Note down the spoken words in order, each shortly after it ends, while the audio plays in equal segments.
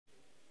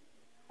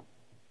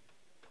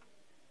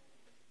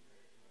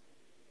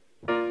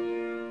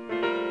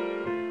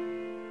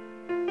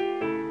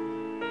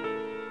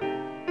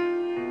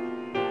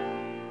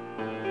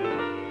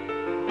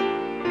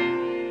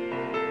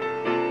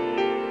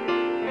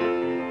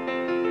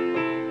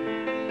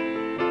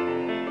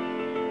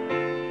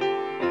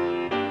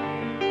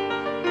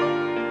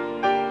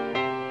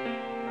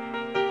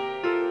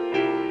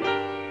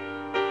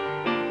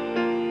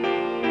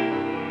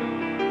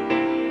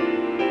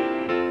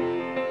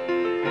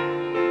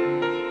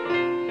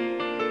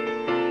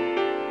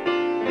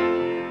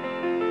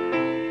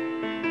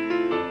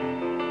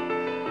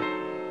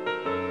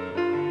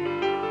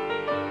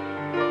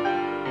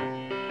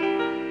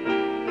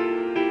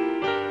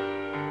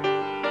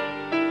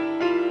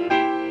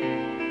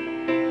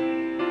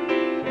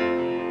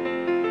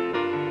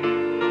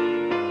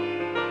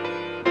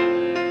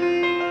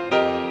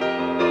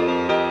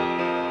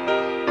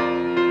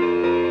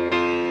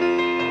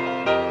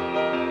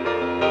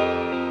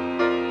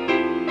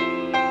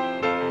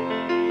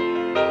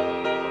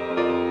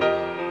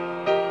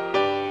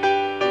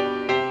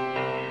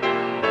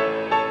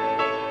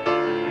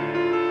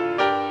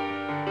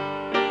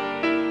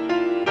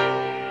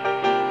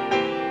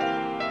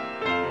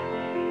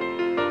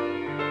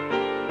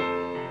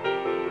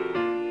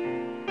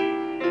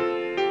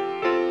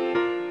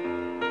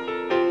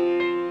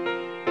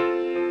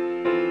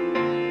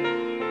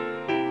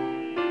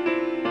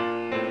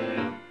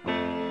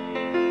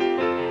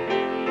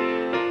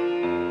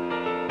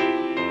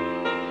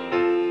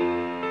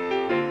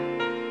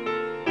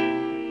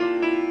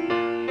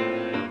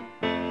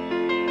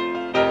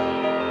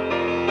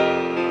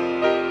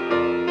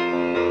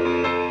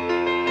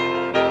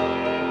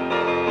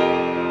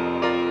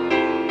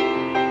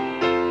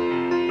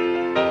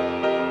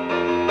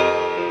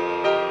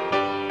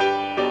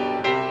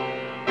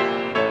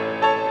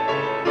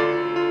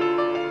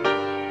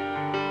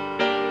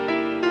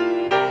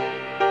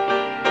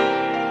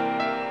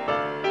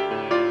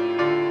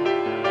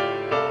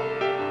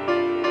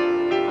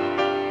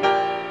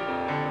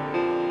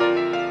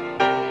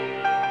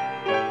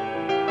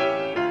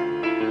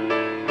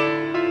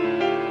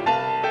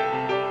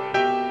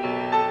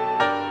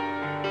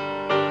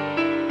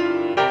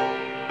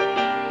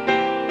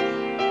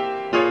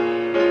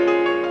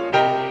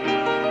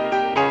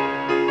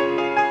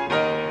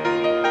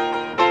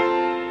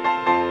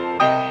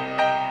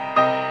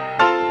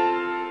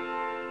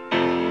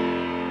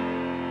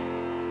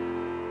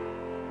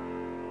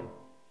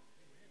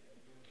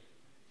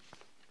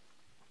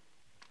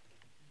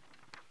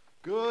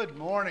Good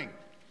morning.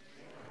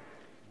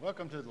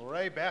 Welcome to the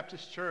Luray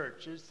Baptist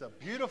Church. It's a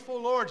beautiful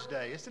Lord's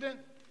Day, isn't it?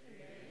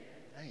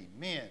 Amen.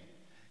 Amen.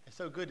 It's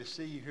so good to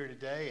see you here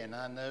today, and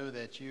I know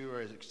that you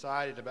are as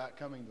excited about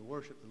coming to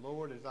worship the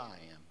Lord as I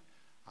am.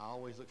 I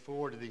always look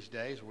forward to these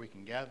days where we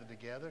can gather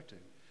together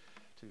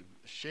to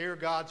share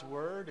God's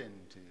Word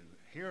and to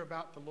hear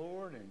about the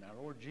Lord and our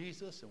Lord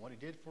Jesus and what He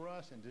did for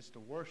us, and just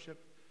to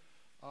worship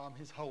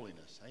His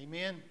holiness.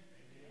 Amen? Amen.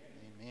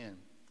 Amen.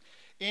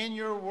 In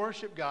your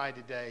worship guide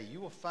today, you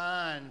will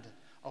find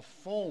a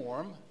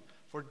form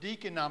for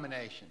deacon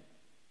nomination.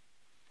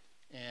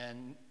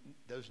 And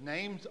those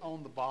names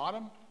on the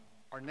bottom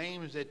are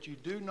names that you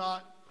do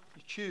not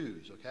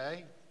choose,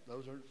 okay?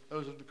 Those are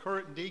the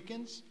current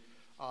deacons,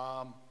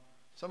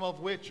 some of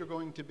which are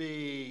going to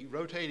be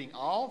rotating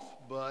off,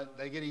 but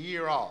they get a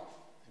year off.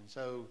 And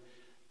so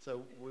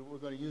we're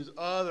going to use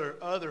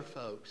other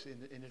folks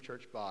in the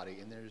church body.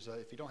 And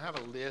if you don't have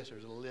a list,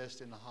 there's a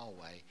list in the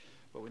hallway.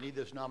 But we need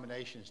those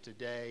nominations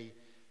today,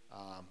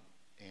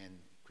 and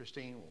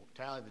Christine will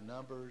tally the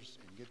numbers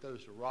and get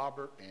those to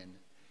Robert. And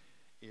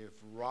if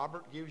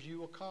Robert gives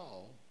you a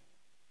call,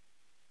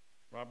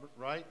 Robert,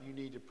 right, you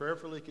need to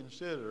prayerfully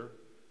consider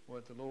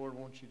what the Lord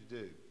wants you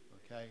to do,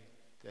 okay,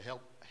 to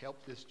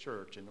help this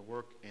church and the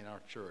work in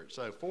our church.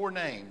 So 4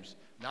 names,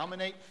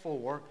 nominate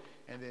 4,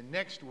 and then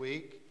next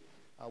week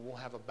we'll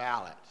have a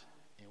ballot,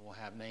 and we'll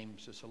have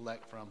names to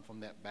select from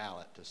that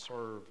ballot to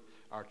serve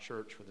our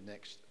church for the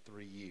next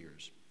 3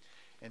 years.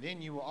 And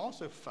then you will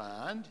also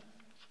find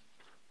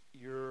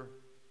your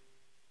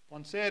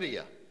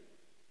poinsettia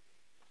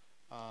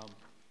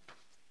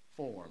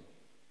form,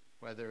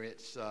 whether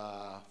it's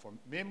for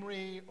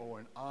memory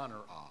or in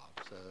honor of.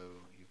 So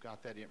you've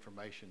got that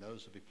information.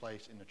 Those will be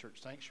placed in the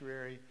church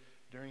sanctuary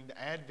during the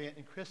Advent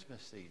and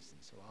Christmas season.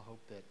 So I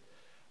hope that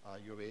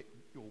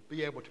you'll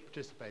be able to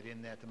participate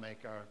in that to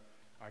make our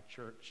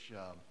church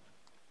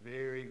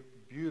very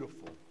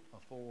beautiful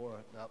for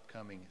the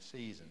upcoming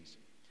seasons.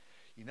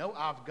 You know,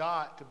 I've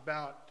got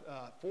about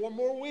 4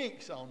 more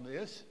weeks on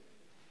this.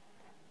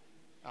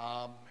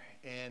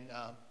 And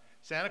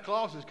Santa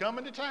Claus is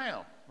coming to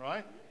town,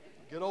 right?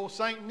 Good old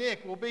St.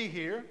 Nick will be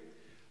here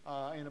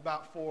in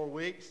about 4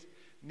 weeks.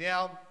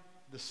 Now,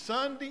 the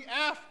Sunday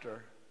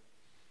after,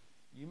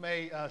 you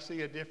may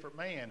see a different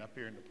man up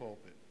here in the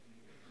pulpit.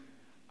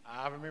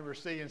 I remember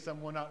seeing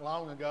someone not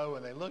long ago,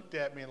 and they looked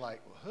at me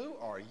like, well, who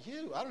are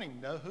you? I don't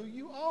even know who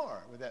you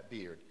are with that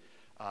beard.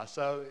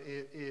 So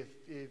if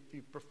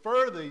you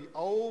prefer the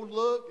old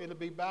look, it'll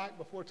be back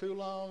before too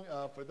long.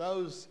 For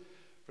those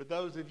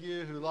of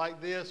you who like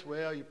this,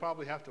 well, you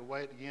probably have to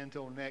wait again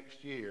until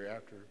next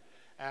year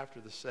after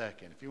the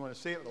 2nd. If you want to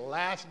see it the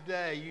last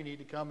day, you need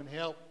to come and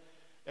help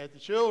at the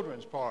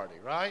children's party,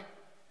 right?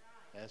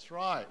 That's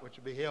right, which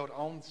will be held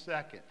on the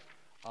 2nd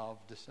of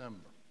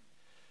December.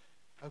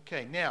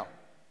 Okay, now,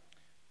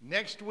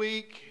 next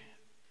week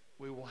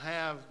we will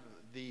have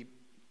the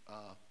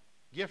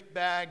gift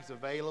bags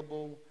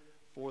available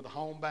for the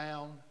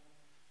homebound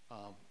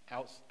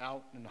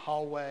out in the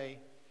hallway,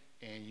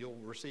 and you'll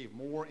receive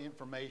more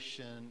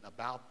information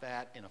about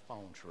that in a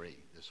phone tree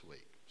this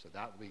week. So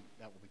that will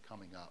be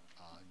coming up.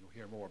 You'll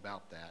hear more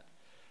about that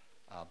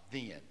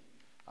then.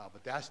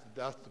 But that's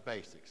the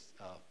basics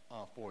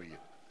for you.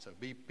 So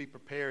be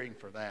preparing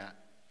for that.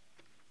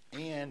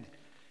 And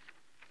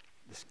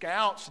the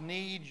Scouts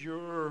need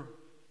your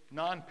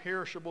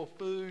non-perishable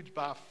foods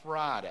by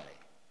Friday.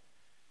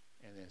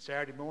 And then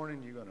Saturday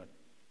morning, you're going to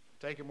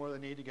take them where they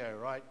need to go,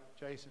 right,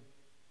 Jason?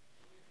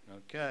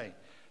 Okay,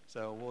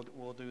 so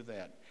we'll do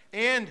that.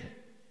 And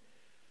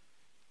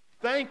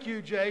thank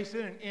you,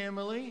 Jason and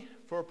Emily,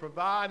 for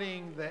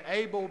providing the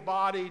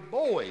able-bodied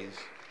boys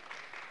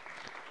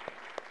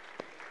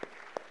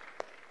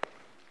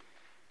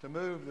to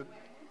move the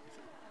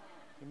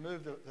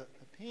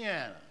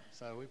piano.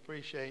 So we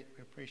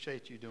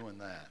appreciate you doing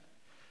that.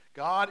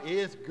 God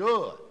is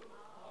good,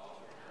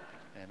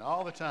 and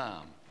all the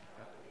time.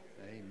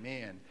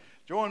 Amen.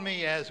 Join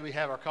me as we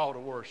have our call to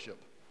worship.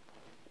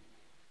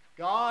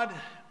 God,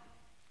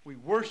 we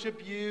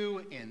worship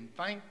you in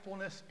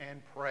thankfulness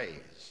and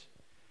praise.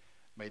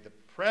 May the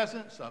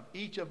presence of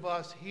each of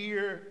us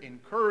here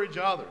encourage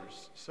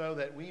others so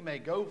that we may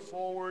go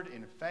forward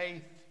in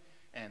faith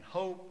and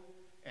hope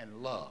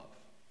and love.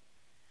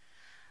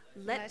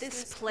 Let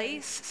this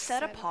place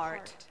set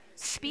apart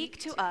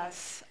speak to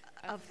us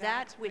of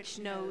that which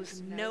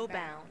knows no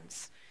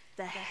bounds,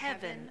 the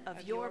heaven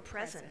of your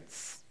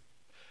presence.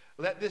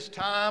 Let this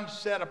time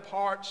set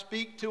apart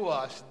speak to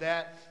us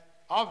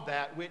of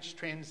that which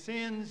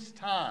transcends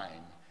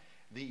time,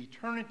 the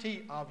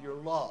eternity of your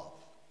love.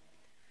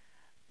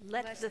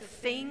 Let the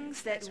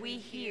things that we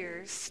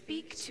hear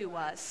speak to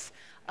us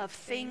of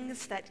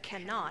things that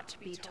cannot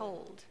be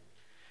told.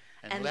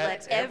 And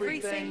let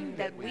everything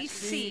that we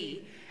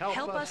see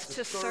help us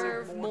to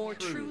serve more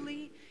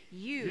truly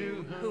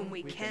you whom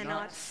we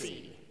cannot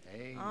see.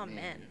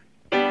 Amen.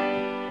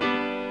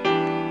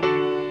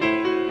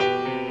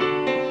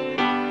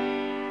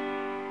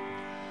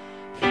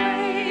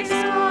 Praise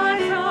God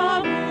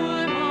from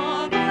whom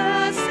all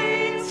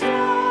blessings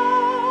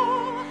flow.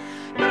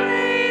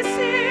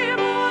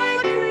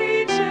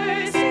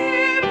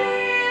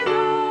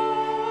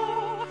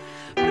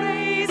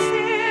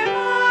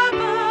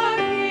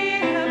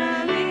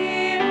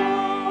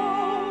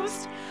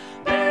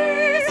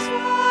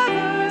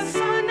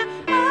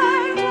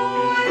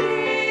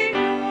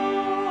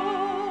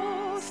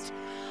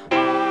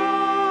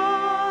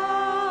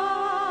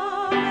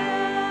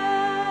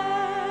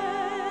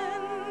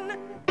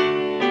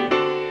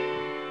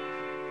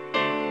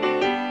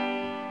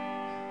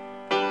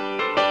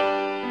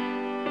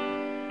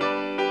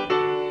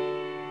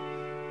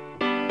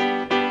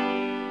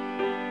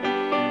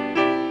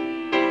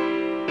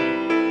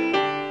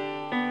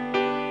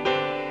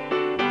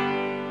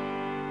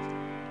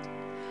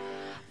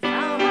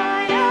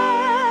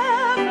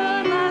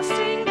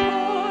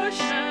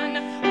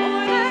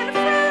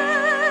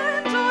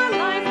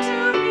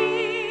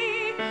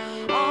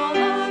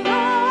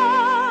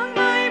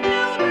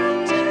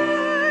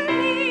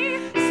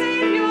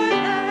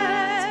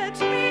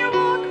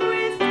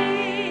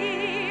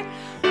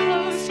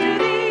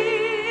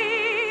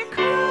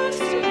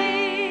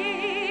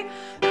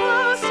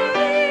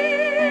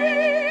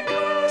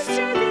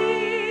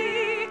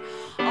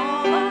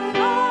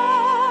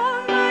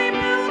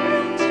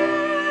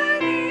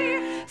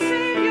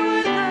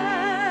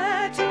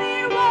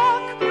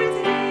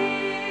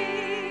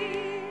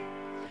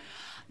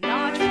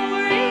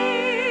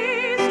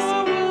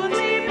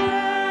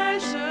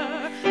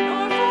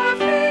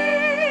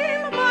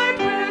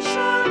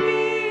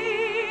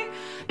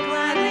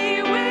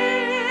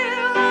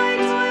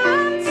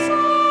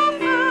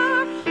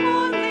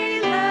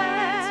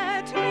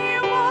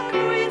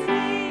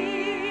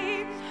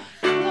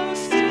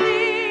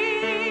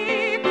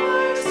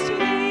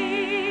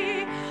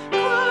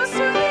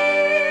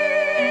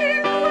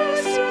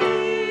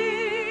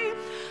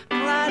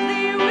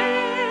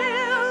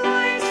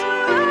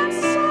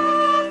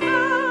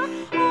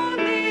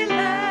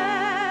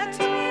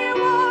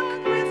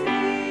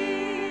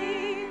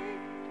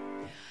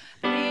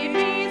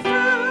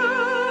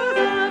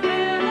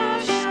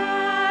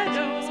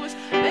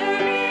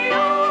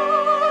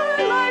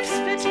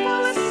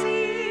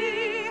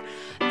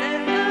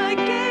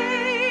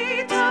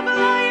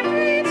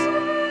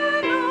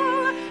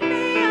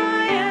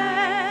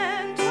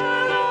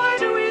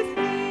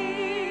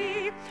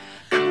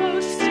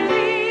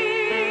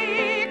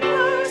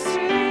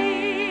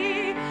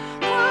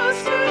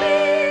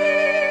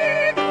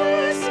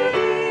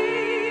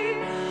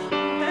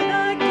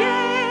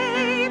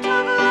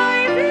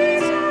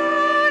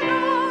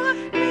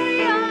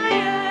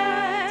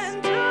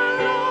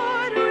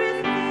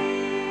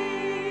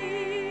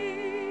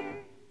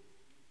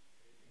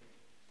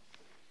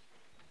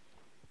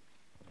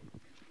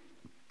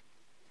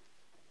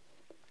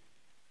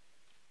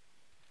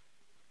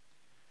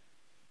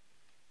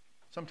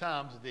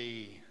 Sometimes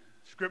the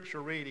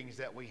scripture readings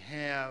that we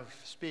have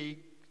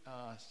speak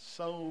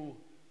so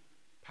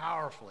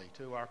powerfully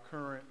to our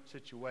current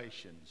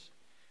situations.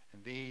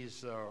 And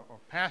these are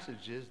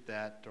passages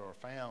that are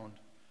found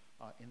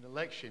in the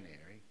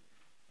lectionary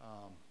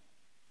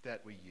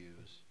that we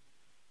use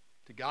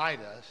to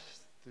guide us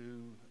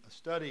through a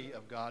study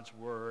of God's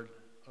Word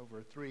over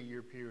a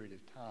 3-year period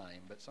of time.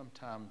 But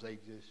sometimes they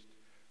just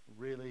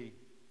really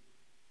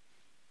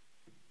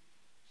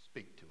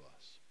speak to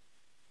us.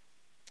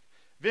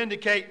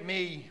 Vindicate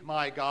me,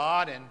 my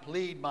God, and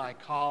plead my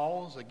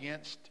cause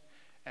against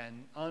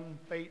an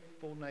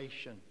unfaithful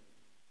nation.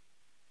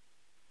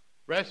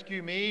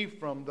 Rescue me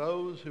from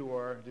those who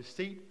are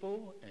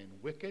deceitful and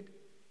wicked.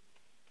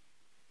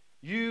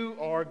 You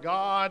are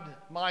God,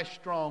 my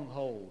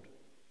stronghold.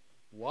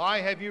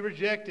 Why have you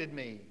rejected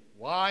me?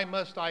 Why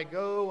must I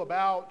go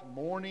about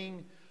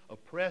mourning,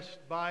 oppressed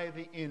by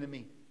the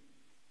enemy?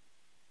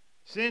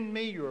 Send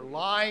me your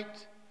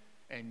light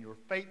and your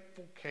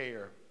faithful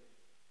care.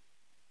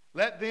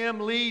 Let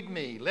them lead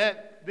me.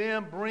 Let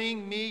them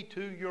bring me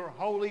to your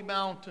holy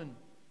mountain,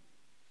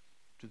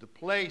 to the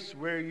place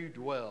where you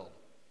dwell.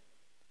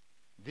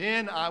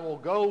 Then I will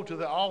go to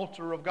the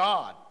altar of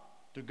God,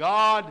 to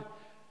God,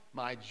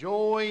 my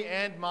joy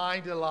and my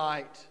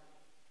delight.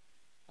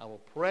 I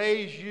will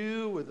praise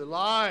you with the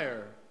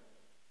lyre,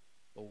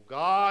 O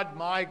God,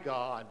 my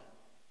God.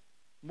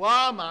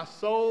 Why, my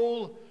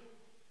soul,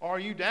 are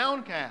you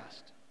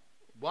downcast?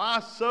 Why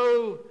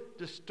so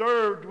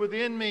disturbed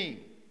within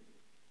me?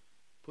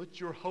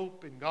 Put your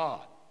hope in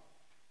God,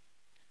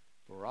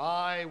 for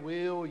I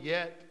will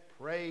yet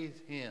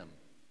praise him,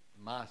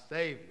 my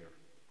Savior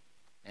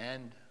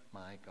and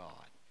my God.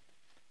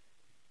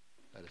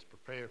 Let us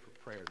prepare for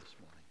prayer this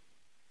morning.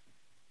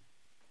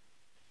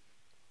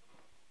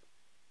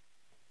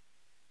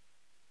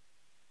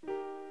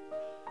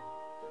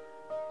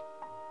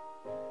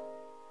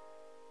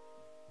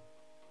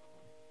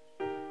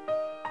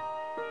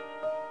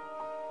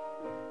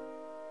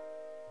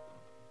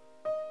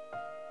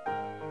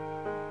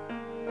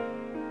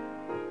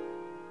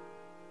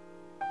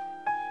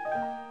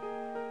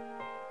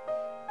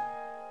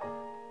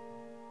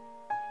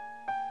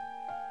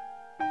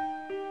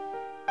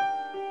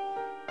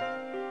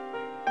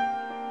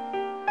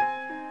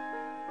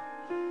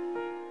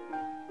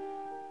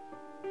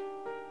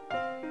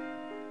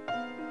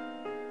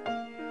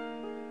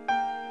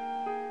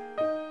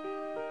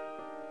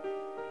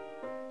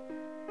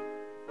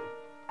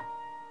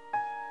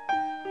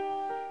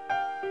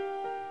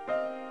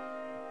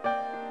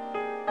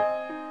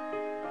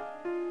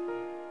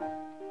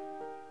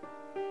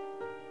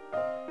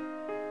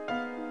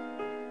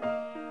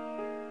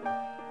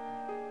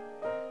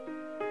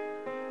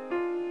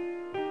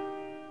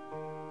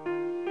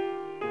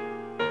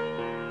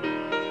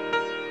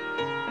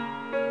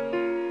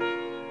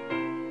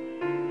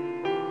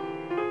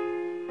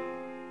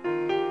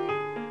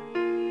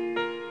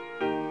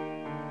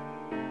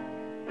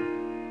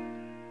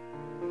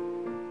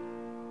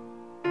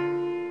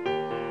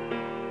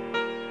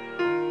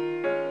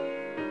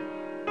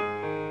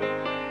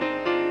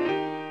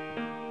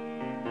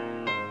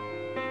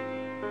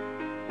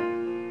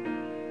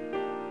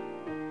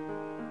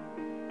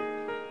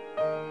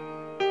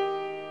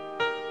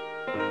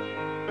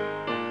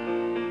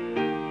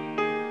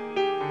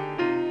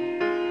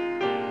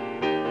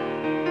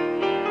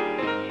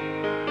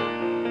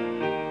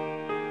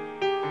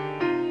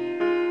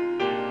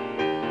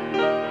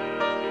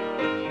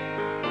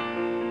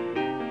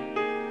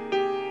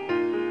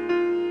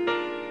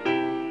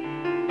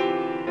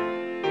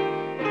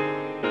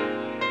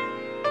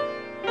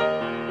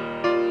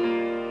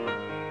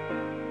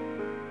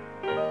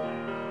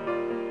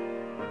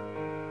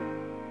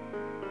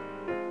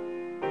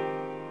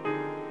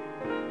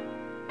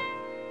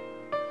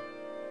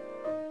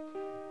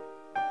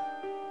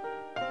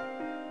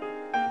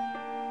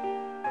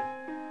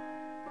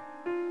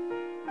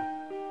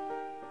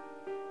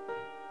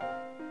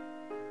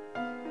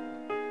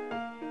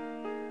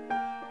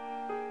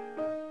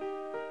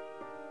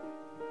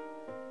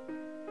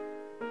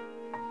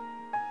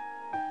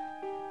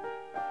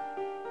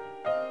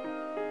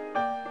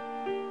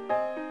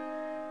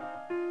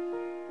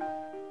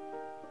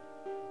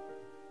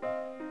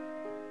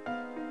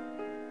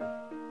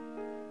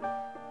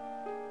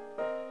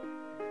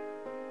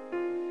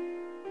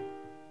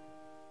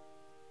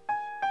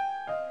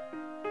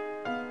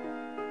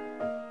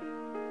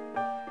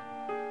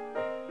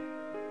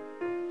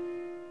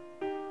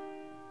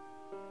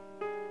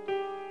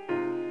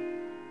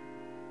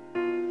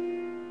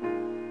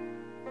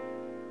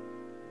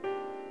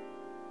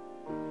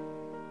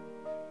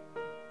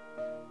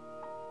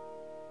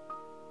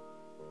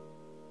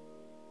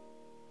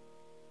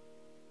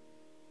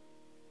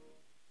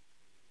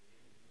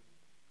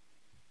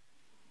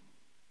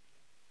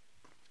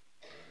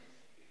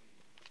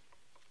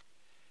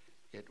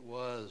 It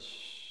was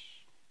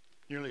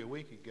nearly a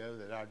week ago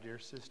that our dear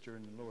sister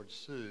in the Lord,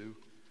 Sue,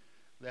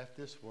 left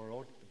this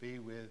world to be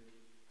with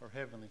her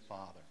Heavenly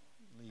Father,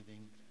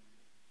 leaving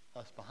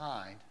us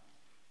behind.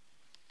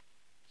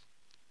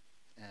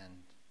 and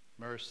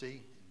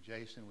Mercy and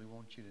Jason, we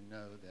want you to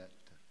know that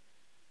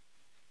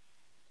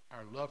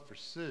our love for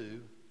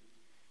Sue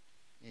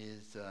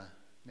is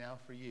now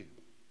for you.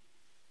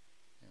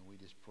 And we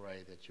just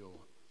pray that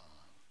you'll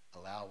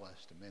allow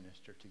us to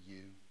minister to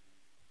you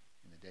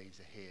in the days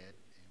ahead.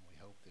 And we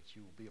hope that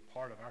you will be a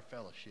part of our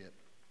fellowship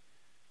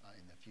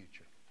in the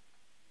future.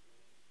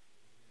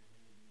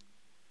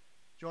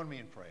 Join me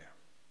in prayer.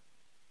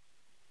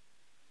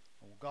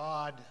 Oh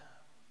God,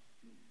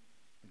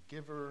 the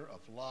giver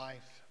of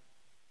life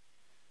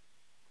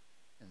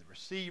and the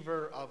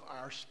receiver of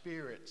our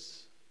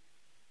spirits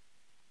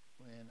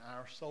when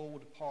our soul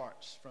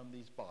departs from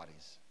these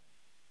bodies.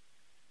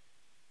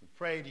 We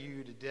pray to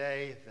you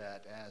today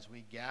that as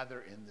we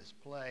gather in this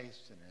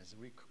place and as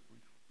we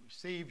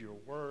receive your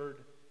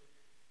word,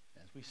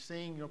 as we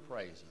sing your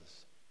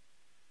praises,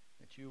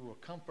 that you will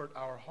comfort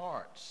our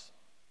hearts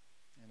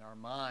and our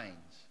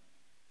minds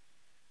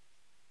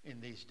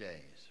in these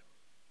days.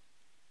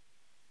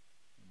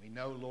 And we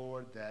know,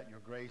 Lord, that your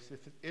grace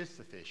is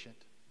sufficient.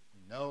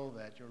 We know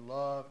that your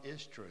love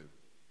is true.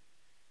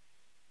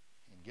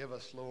 And give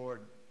us,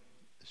 Lord,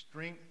 the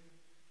strength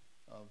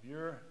of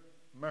your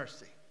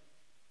mercy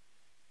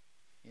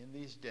in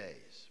these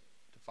days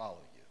to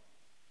follow you.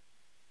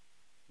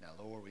 Now,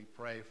 Lord, we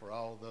pray for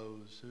all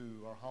those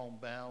who are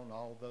homebound,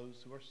 all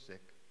those who are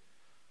sick,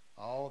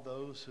 all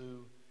those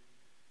who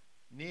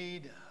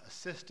need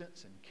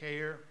assistance and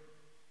care.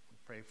 We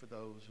pray for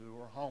those who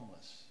are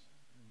homeless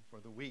and for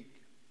the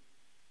weak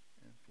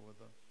and for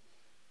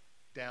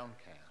the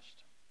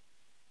downcast.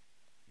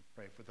 We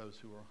pray for those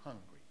who are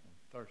hungry and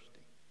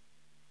thirsty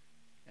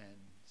and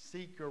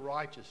seek your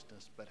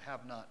righteousness but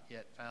have not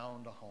yet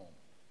found a home.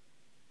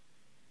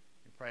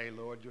 We pray,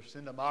 Lord, you'll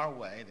send them our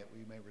way that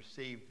we may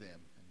receive them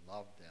and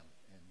love them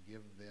and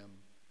give them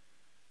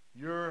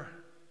your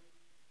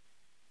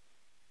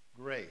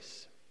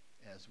grace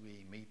as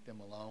we meet them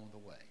along the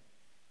way.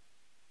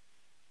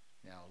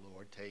 Now,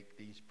 Lord, take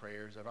these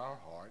prayers of our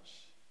hearts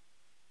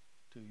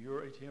to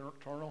your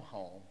eternal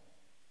home,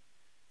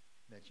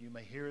 that you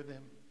may hear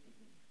them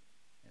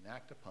and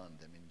act upon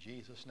them. In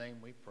Jesus' name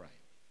we pray.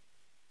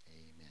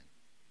 Amen.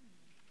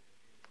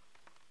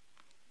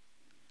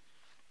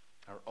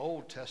 Our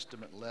Old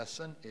Testament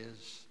lesson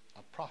is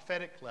a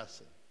prophetic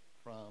lesson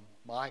from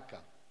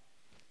Micah.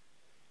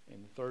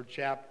 In the 3rd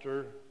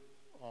chapter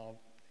of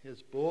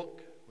his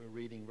book, we're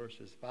reading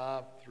verses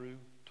 5 through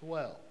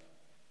 12.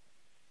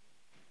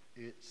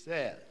 It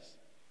says,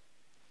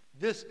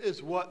 "This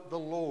is what the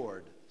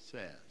Lord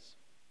says.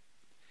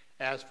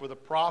 As for the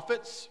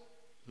prophets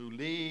who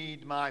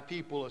lead my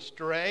people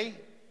astray,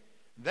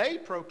 they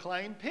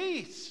proclaim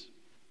peace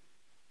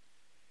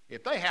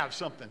if they have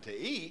something to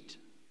eat,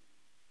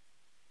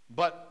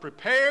 but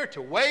prepare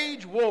to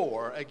wage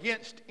war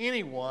against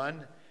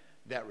anyone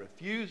that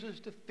refuses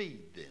to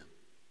feed them.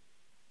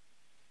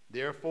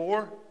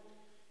 Therefore,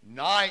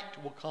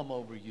 night will come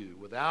over you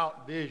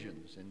without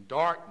visions, and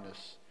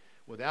darkness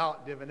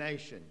without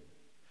divination.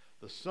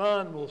 The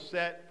sun will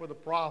set for the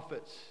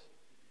prophets,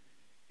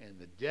 and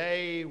the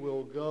day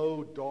will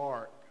go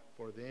dark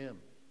for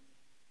them.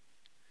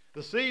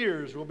 The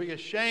seers will be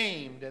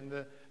ashamed, and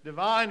the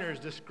diviners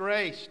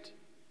disgraced.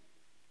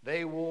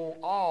 They will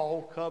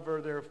all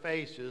cover their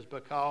faces,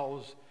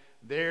 because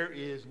there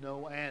is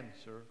no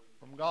answer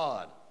from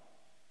God.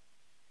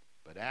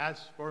 But as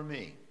for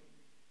me,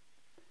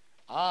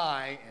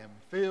 I am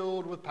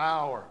filled with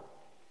power,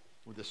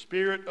 with the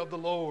Spirit of the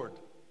Lord,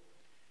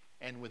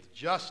 and with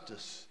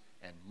justice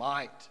and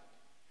might,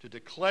 to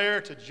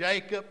declare to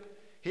Jacob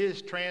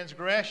his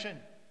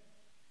transgression,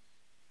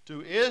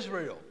 to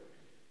Israel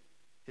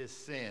his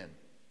sin.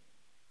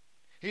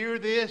 Hear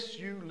this,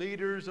 you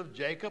leaders of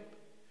Jacob,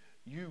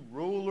 you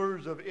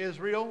rulers of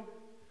Israel,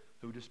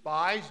 who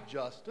despise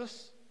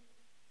justice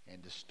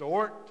and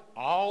distort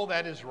all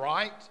that is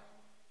right,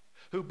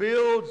 who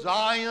build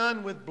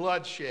Zion with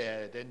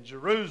bloodshed and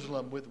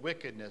Jerusalem with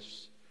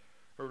wickedness.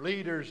 Her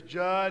leaders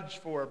judge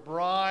for a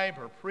bribe,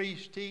 her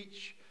priests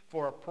teach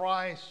for a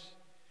price,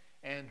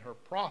 and her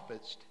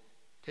prophets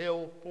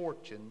tell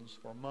fortunes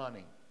for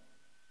money.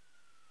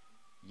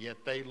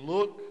 Yet they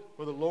look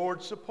for the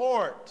Lord's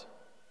support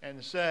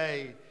and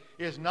say,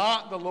 is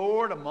not the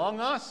Lord among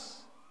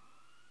us?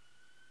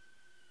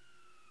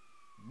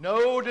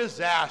 No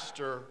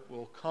disaster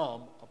will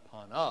come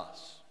upon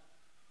us.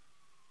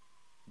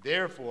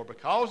 Therefore,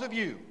 because of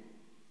you,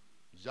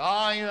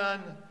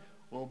 Zion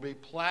will be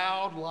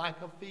plowed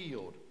like a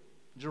field.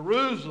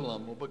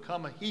 Jerusalem will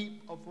become a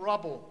heap of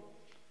rubble.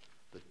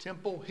 The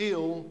Temple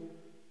Hill,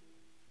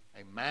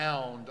 a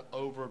mound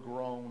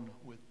overgrown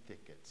with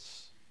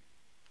thickets.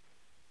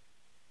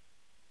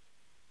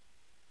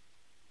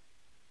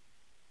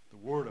 The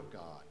Word of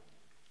God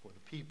for the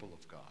people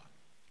of God.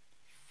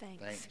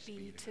 Thanks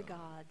be to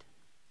God.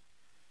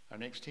 Our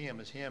next hymn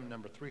is hymn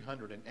number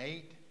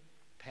 308,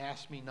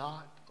 Pass Me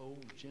Not, O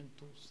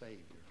Gentle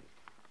Savior.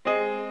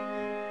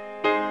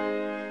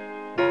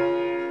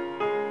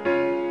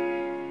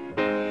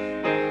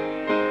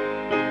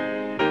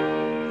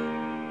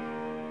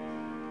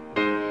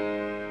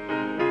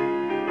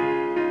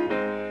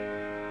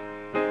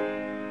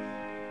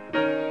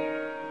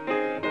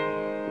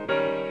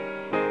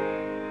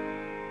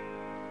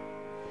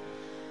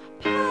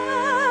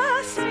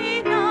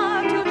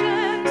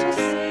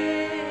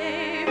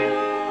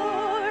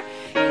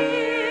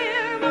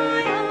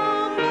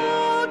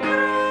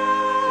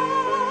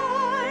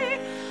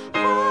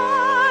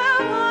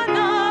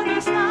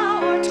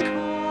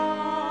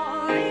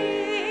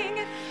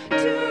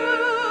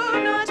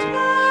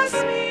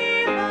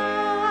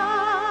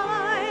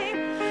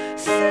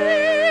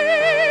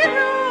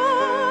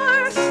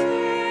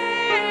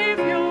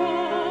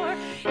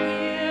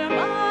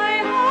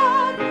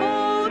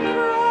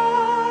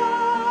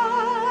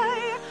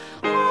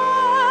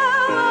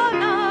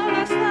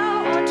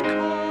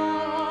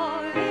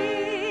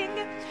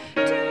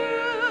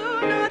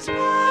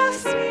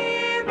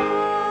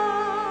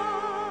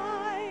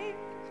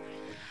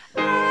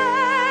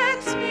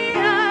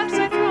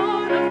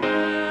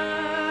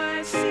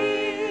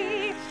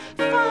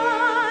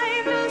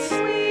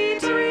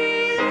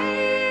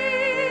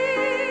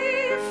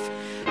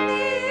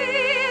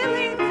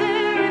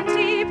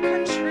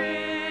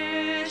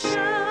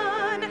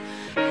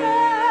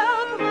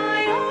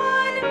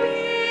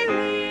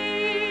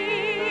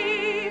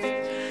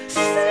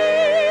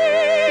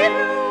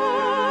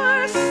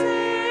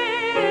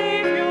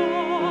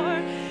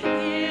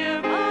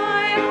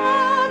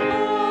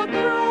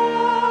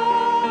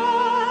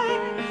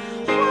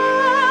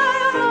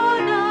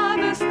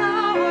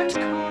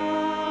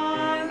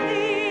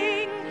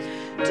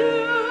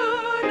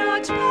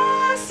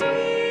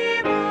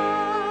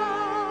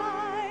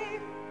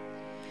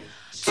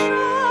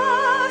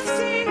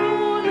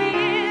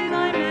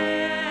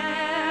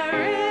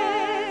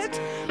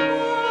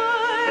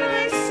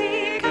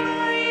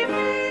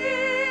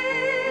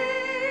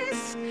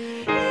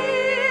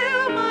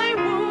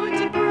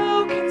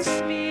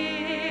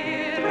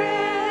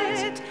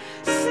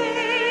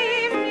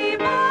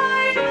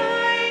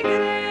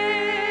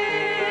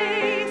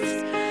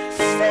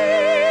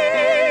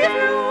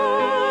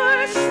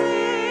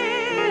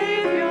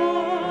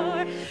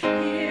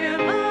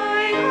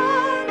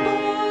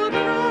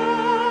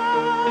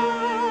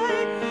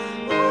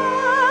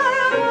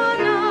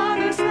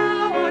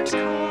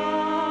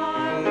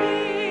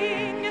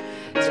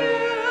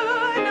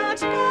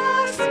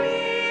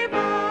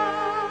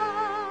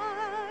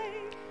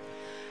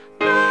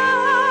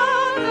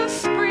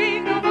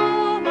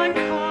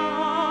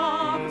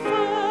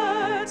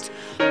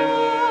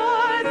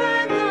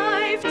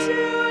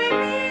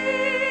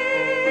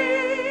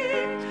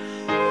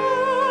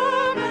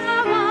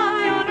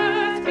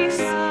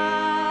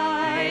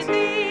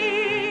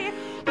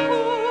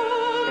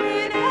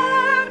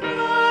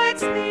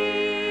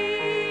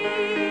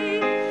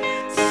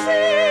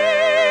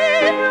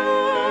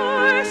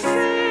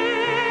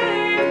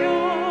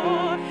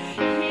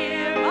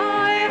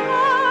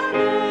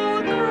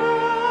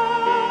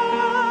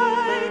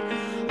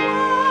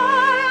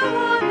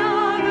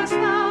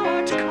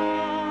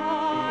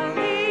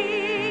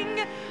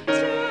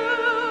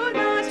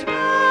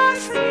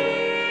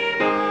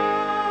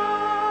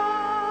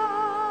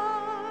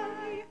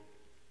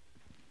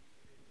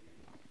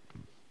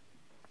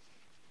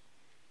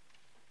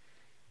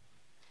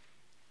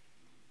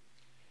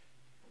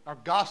 Our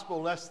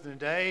gospel lesson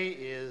today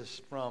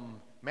is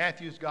from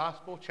Matthew's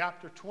Gospel,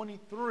 chapter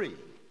 23,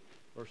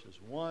 verses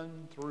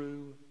 1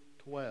 through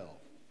 12.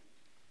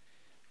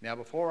 Now,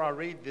 before I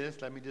read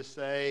this, let me just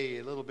say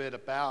a little bit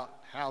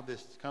about how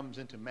this comes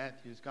into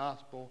Matthew's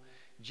Gospel.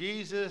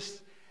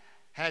 Jesus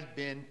had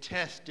been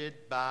tested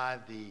by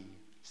the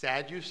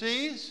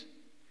Sadducees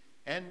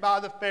and by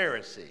the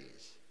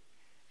Pharisees.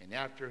 And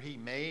after he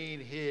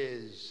made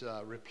his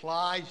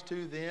replies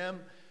to them,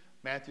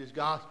 Matthew's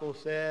Gospel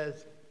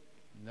says,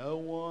 no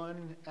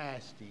one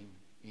asked him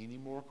any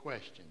more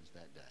questions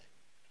that day.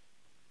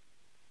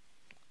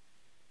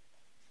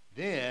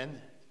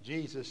 Then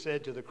Jesus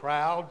said to the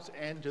crowds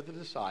and to the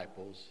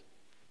disciples,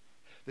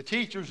 the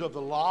teachers of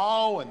the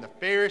law and the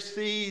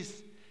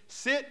Pharisees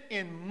sit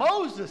in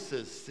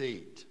Moses'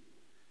 seat.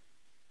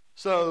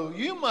 So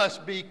you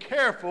must be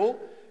careful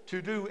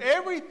to do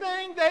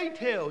everything they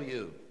tell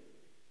you.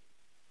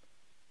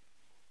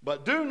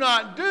 But do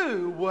not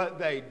do what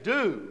they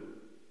do,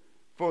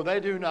 for they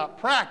do not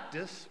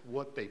practice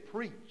what they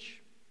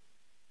preach.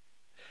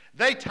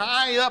 They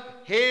tie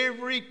up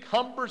heavy,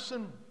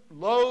 cumbersome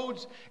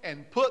loads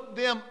and put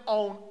them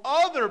on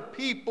other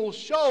people's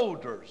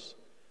shoulders,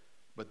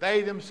 but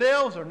they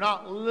themselves are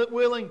not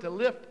willing to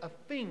lift a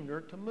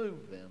finger to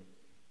move them.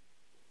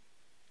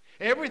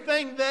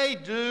 Everything they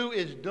do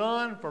is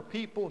done for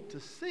people to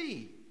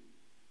see.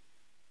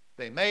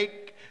 They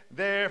make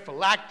their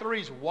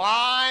phylacteries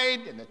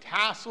wide and the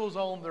tassels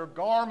on their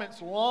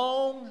garments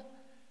long.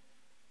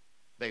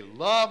 They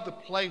love the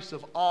place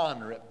of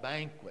honor at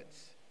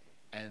banquets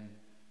and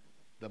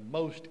the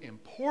most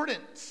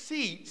important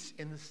seats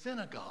in the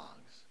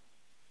synagogues.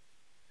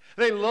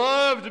 They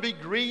love to be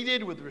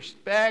greeted with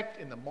respect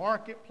in the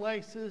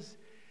marketplaces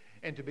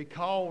and to be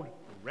called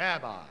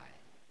rabbi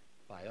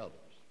by others.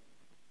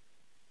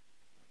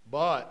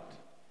 But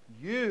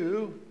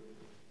you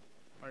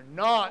are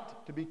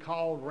not to be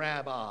called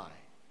rabbi,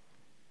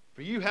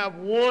 for you have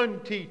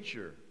one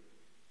teacher,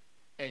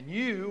 and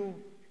you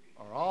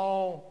are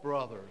all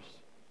brothers.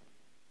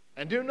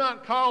 And do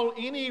not call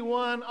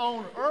anyone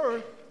on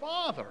earth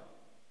Father,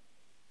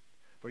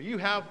 for you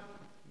have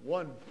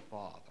one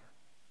Father,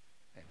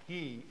 and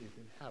he is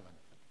in heaven.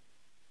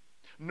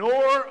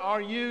 Nor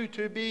are you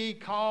to be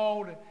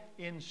called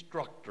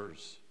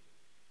instructors,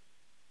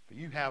 for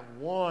you have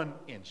one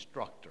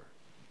instructor,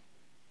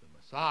 the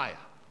Messiah.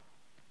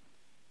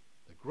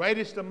 The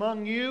greatest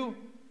among you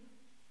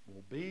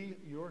will be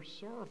your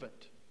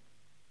servant.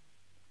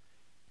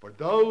 For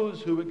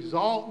those who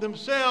exalt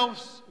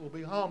themselves will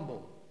be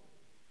humbled,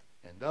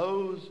 and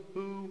those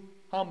who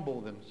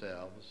humble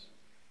themselves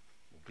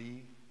will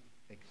be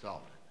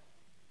exalted.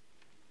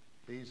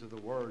 These are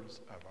the words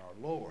of our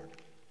Lord.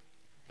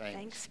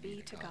 Thanks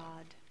be to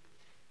God.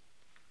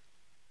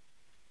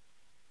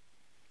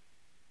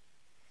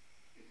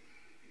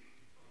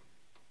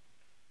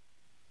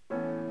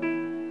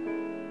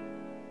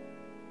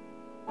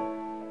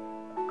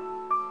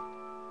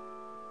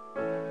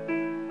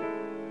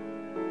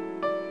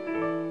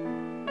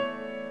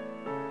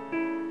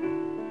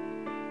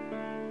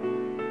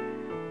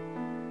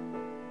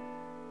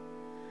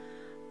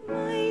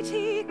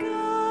 Mighty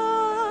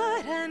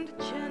God and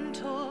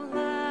gentle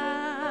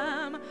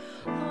Lamb,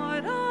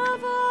 Lord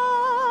of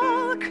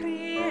all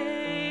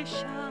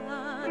creation,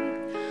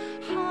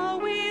 how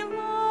we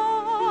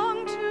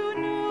long to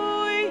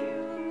know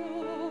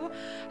you,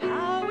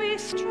 how we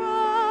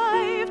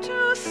strive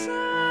to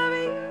serve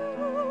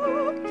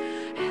you.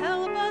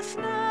 Help us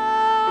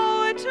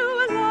now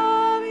to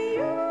love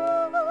you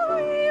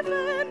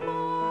even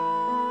more.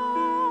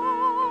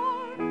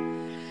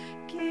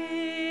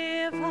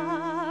 Give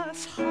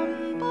us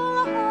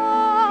humble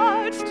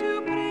hearts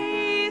to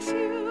praise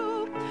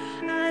you,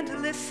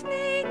 and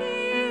listening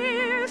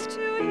ears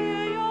to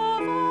hear your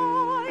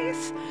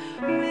voice,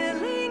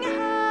 willing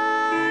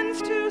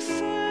hands to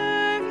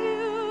serve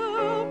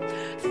you,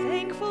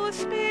 thankful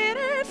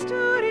spirits to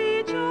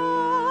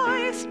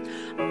rejoice.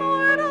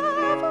 Lord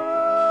of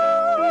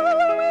all,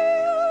 we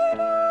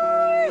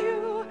adore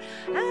you,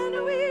 and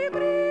we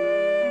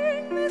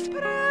bring this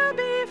prayer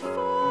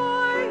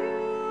before you.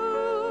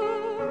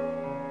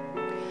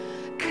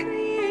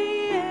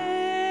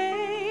 Create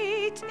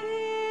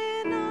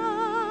in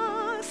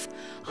us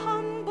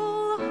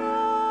humble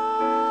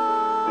hearts.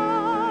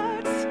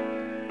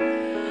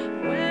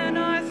 When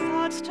our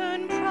thoughts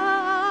turn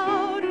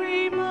proud,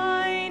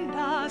 remind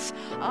us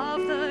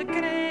of the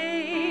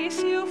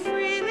grace you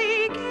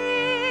freely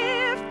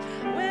give.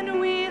 When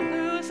we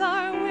lose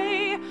our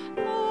way,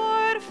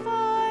 Lord,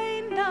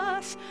 find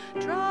us,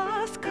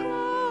 draw us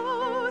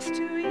close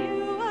to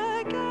you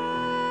again.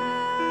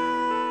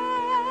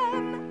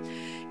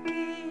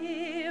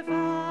 Give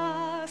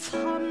us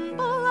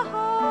humble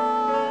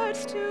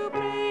hearts to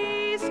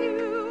praise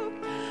you,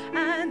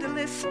 and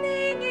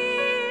listening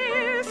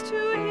ears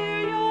to hear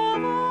your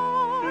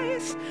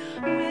voice,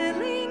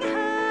 willing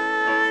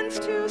hands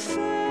to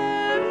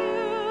serve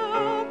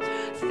you,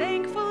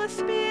 thankful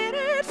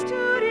spirits to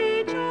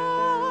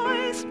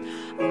rejoice.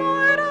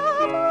 Lord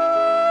of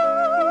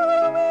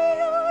all, we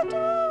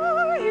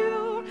adore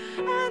you,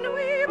 and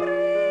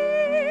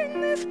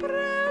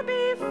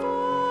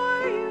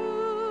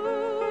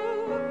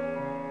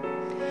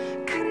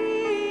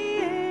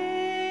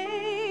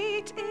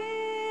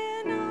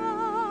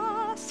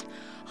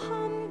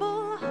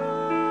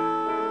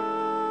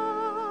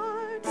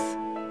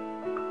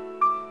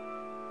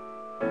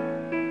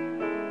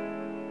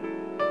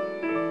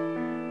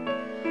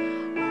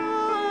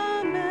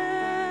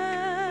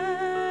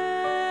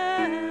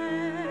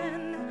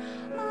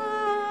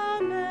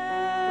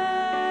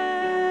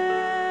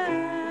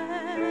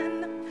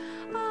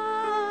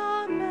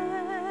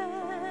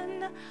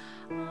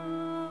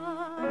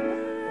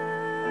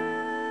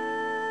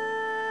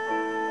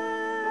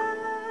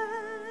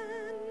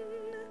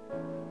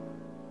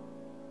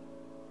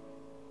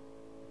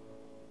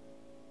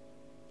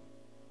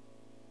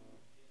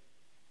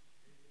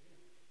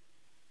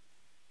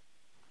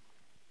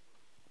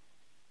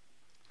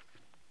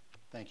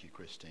Thank you,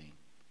 Christine.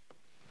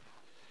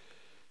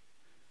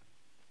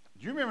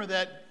 Do you remember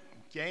that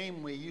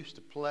game we used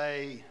to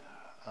play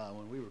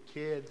when we were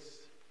kids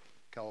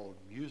called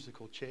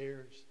musical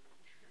chairs?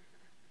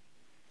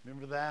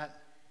 Remember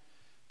that?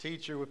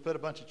 Teacher would put a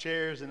bunch of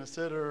chairs in the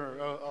center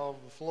of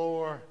the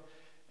floor,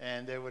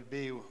 and there would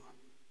be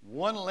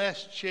one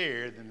less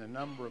chair than the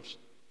number of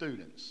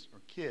students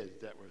or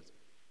kids that was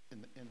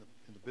in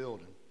the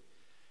building.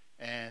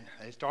 And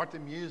they start the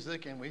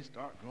music, and we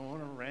start going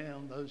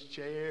around those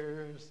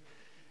chairs,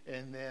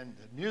 and then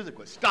the music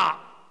would stop,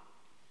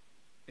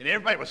 and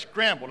everybody would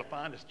scramble to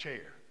find his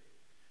chair.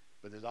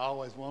 But there's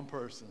always one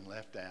person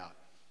left out,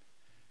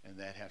 and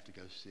they'd have to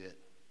go sit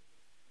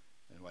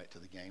and wait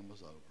till the game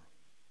was over.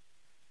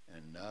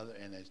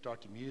 And they'd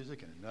start the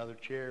music, and another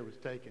chair was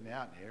taken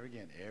out, and here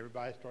again,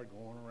 everybody started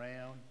going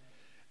around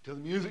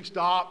until the music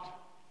stopped,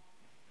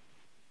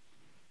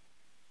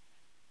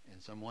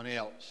 and someone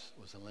else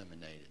was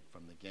eliminated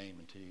from the game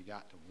until you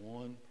got to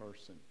one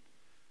person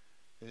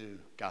who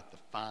got the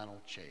final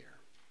chair.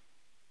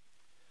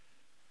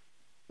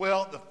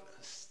 Well, the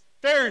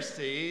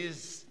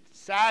Pharisees,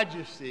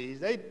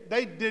 Sadducees,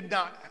 they did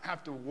not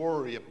have to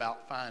worry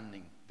about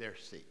finding their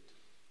seat.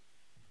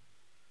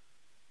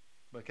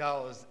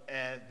 Because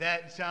at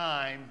that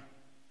time,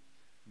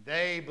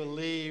 they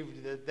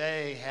believed that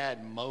they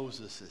had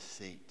Moses'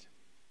 seat.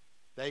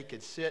 They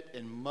could sit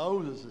in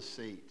Moses'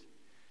 seat.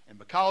 And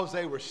because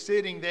they were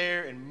sitting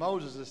there in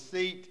Moses'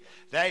 seat,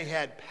 they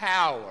had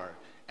power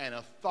and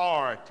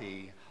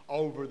authority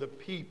over the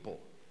people.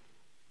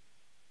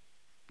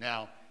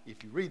 Now,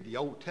 if you read the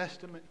Old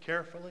Testament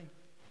carefully,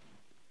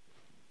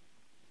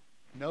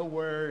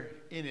 nowhere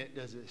in it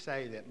does it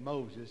say that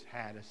Moses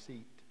had a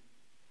seat.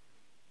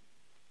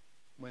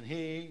 When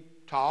he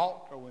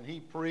taught or when he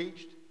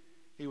preached,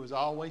 he was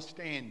always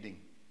standing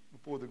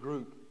before the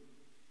group.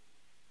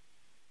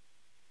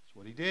 That's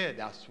what he did.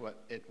 That's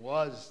what it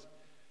was.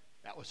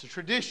 That was the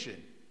tradition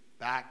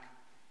back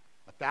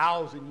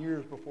 1,000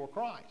 years before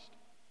Christ.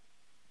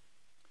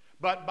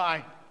 But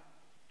by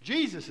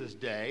Jesus'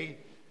 day,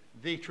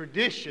 the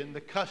tradition,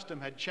 the custom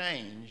had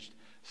changed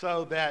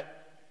so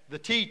that the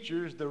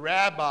teachers, the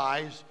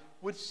rabbis,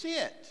 would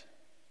sit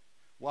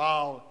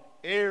while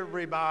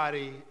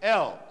everybody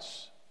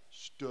else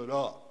stood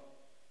up.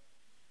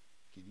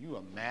 Can you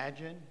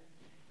imagine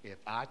if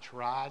I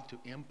tried to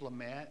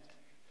implement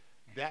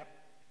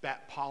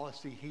that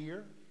policy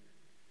here?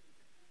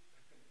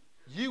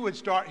 You would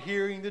start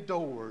hearing the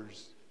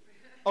doors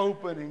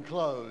open and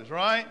close,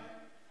 right?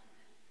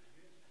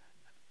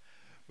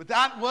 But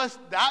that was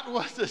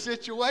the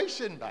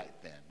situation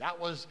back then. That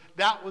was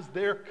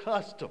their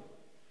custom,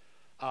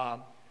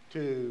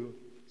 to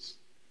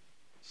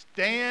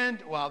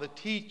stand while the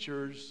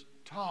teachers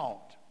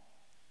taught.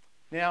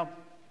 Now,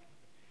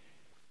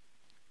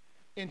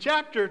 in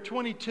chapter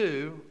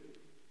 22,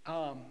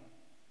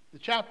 the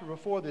chapter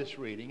before this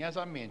reading, as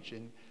I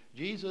mentioned,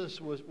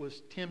 Jesus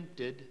was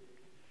tempted,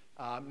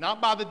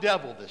 not by the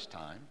devil this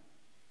time,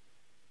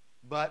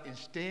 but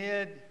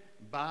instead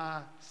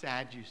by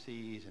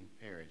Sadducees and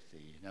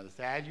Pharisees. Now, the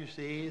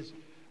Sadducees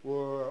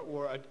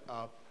were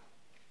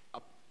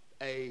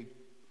a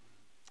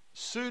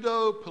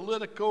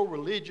pseudo-political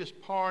religious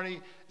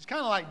party. It's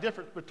kind of like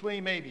difference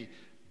between maybe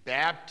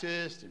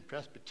Baptists and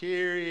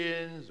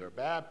Presbyterians or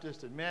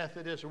Baptists and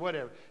Methodists or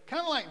whatever.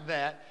 Kind of like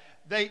that.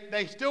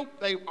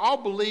 They all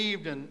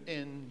believed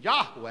in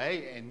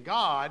Yahweh and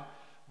God,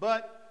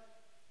 but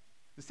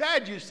the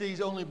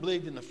Sadducees only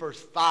believed in the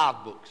first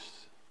 5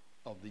 books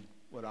of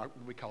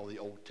what we call the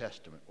Old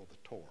Testament or the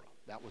Torah.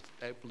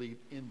 They believed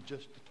in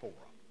just the Torah.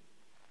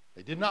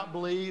 They did not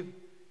believe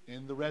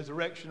in the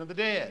resurrection of the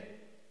dead.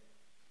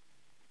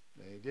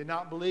 They did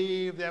not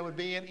believe there would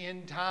be an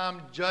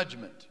end-time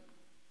judgment.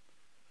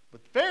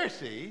 But the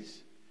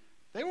Pharisees,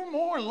 they were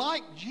more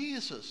like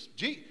Jesus.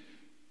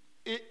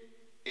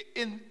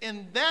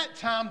 In that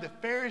time, the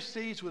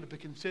Pharisees would have been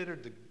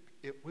considered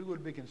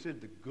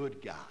the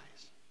good guys.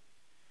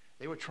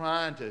 They were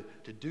trying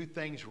to do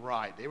things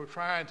right. They were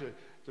trying to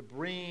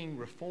bring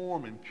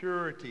reform and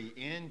purity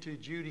into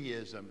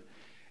Judaism.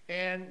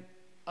 And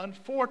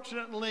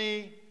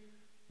unfortunately,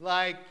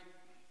 like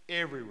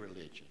every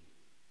religion,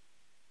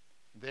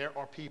 there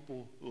are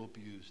people who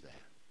abuse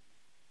that.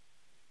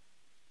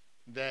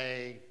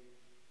 They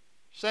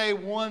say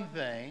one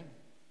thing,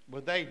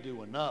 but they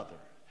do another.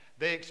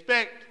 They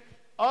expect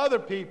other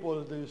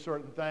people to do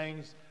certain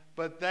things,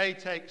 but they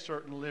take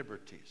certain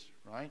liberties,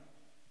 right?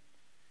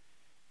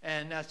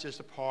 And that's just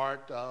a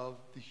part of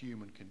the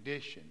human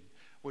condition.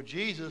 Well,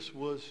 Jesus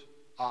was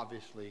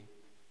obviously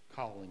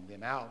calling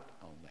them out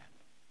on that.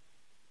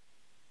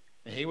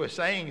 And he was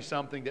saying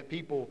something that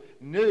people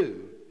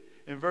knew.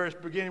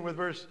 Beginning with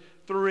verse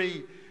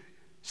 3,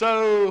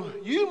 so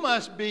you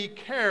must be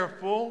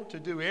careful to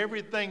do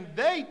everything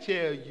they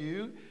tell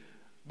you,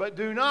 but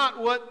do not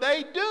what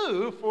they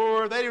do,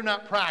 for they do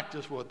not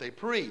practice what they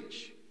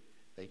preach.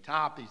 They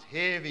tie up these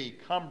heavy,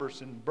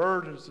 cumbersome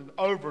burdens and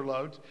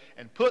overloads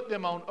and put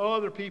them on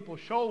other people's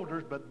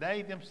shoulders, but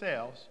they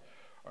themselves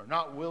are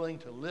not willing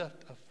to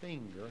lift a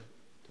finger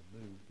to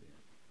move them.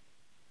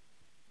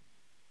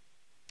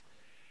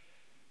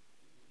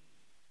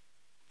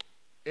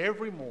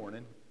 every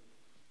morning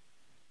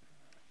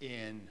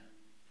in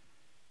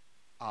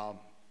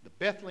the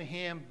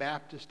Bethlehem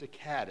Baptist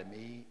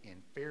Academy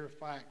in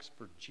Fairfax,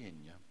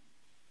 Virginia,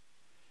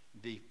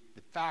 the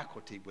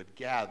faculty would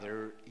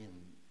gather in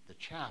the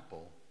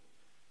chapel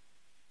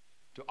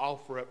to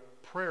offer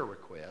up prayer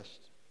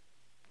requests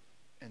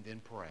and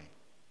then pray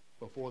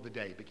before the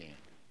day began.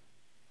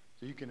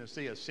 So you can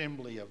see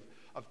assembly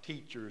of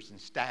teachers and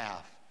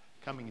staff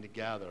coming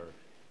together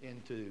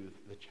into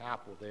the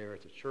chapel there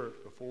at the church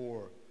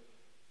before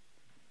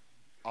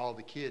all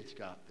the kids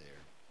got there.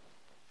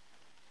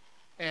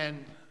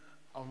 And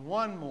on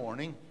one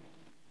morning,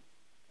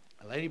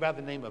 a lady by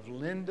the name of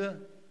Linda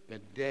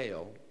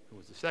Goodale, who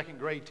was a second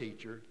grade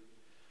teacher,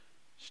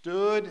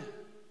 stood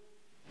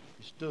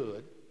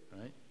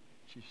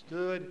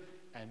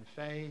and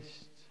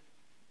faced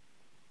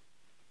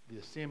the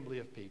assembly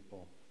of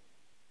people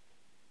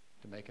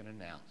to make an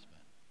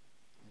announcement.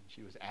 And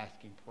she was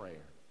asking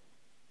prayer.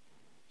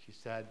 She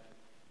said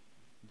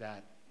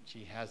that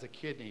she has a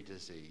kidney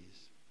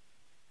disease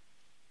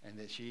and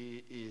that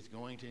she is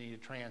going to need a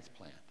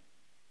transplant.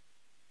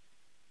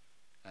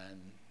 And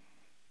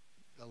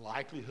the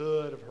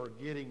likelihood of her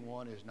getting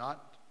one is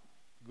not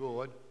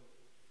good,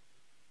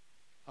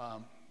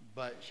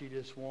 but she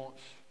just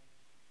wants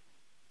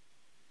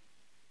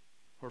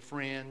her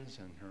friends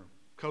and her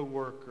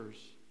co-workers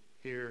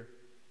here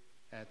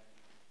at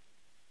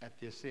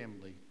the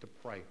assembly to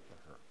pray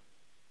for her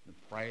and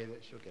pray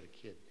that she'll get a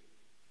kidney.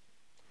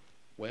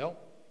 Well,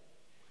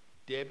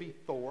 Debbie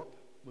Thorpe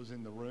was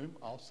in the room,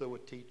 also a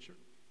teacher.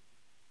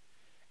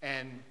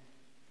 And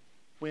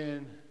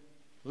when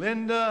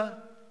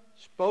Linda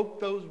spoke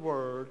those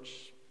words,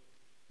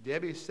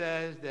 Debbie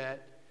says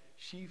that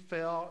she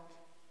felt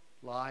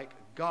like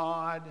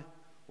God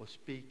was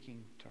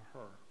speaking to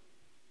her.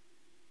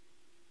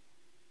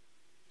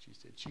 She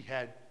said she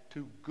had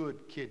 2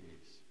 good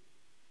kidneys.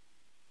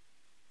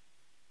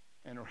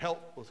 And her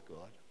health was good.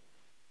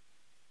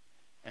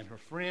 And her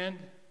friend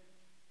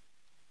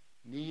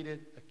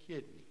needed a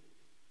kidney.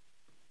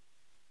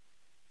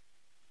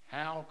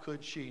 How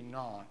could she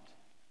not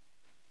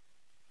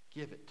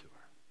give it to her?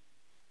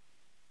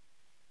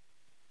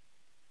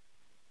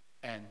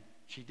 And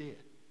she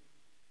did.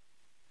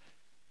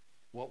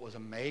 What was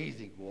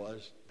amazing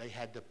was they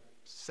had the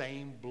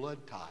same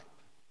blood type.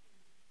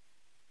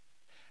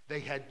 They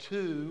had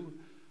 2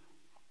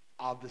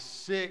 of the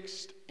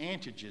 6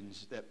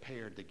 antigens that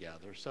paired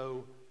together.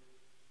 So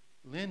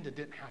Linda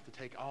didn't have to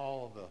take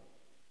all the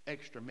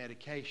extra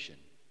medication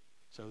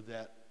so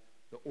that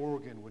the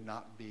organ would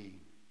not be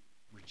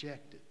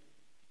rejected.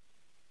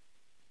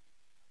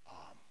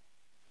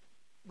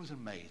 It was an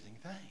amazing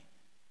thing.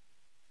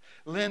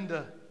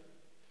 Linda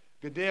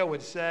Goodale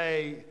would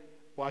say,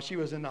 while she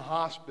was in the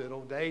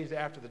hospital, days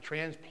after the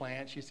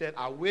transplant, she said,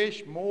 "I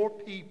wish more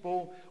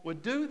people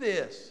would do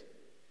this."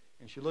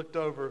 And she looked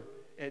over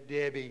at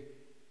Debbie.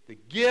 The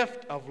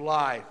gift of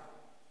life.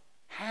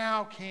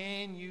 How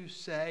can you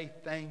say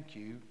thank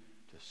you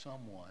to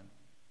someone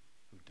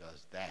who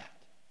does that?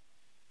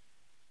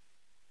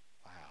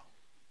 Wow.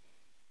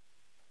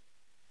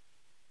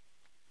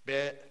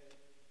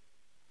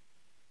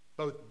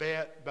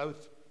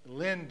 Both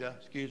Linda,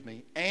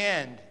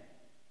 and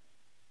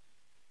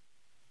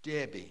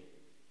Debbie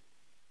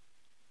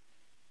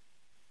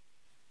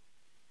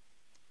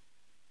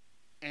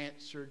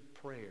answered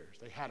prayers.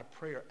 They had a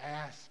prayer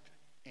asked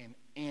and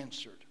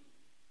answered.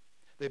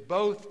 They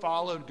both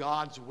followed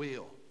God's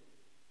will.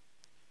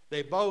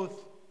 They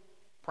both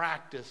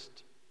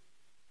practiced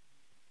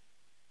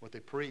what they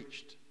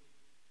preached,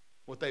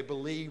 what they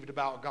believed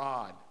about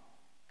God,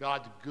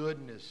 God's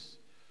goodness,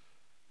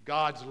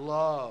 God's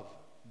love,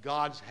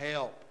 God's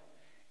help,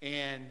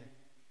 and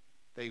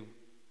they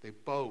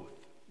both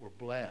were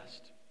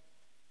blessed.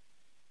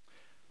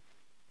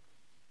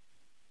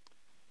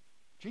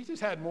 Jesus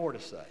had more to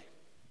say.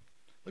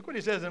 Look what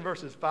he says in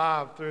verses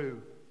 5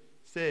 through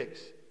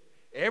 6.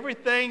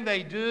 Everything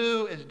they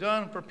do is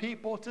done for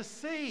people to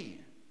see.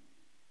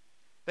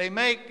 They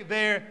make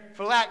their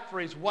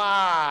phylacteries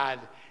wide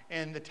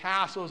and the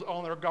tassels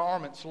on their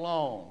garments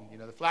long. You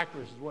know, the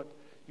phylacteries is what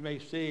you may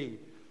see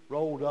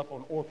rolled up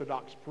on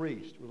Orthodox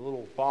priests with a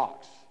little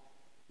box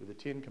with the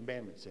 10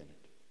 Commandments in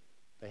it.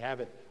 They have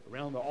it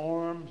around their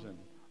arms and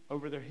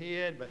over their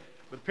head, but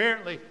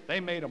apparently they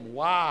made them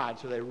wide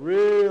so they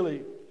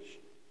really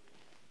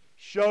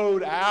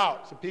showed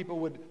out so people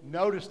would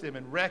notice them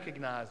and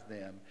recognize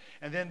them.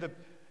 And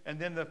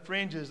then the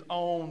fringes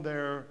on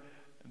their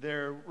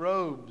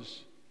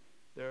robes,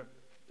 their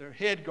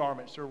head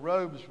garments, their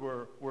robes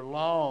were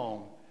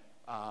long,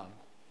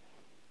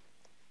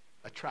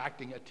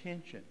 attracting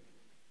attention.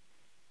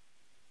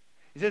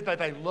 He says that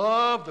they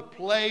loved the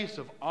place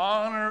of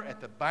honor at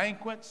the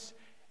banquets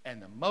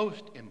and the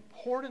most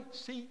important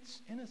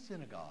seats in the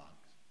synagogues.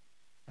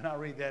 When I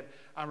read that,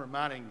 I'm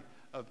reminding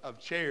of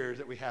chairs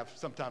that we have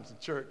sometimes in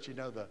church. You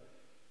know,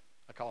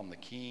 I call them the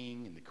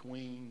king and the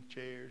queen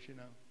chairs, you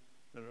know,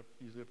 that are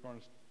usually up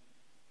front.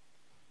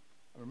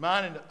 I'm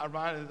reminded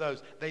of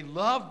those. They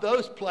love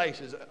those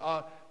places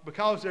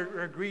because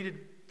they're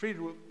greeted treated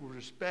with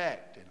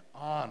respect and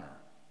honor.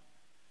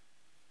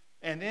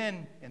 And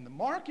then in the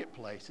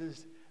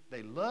marketplaces,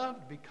 they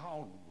loved to be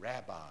called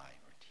rabbi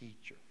or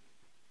teacher.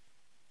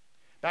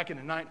 Back in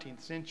the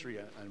 19th century,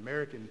 an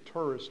American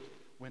tourist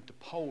went to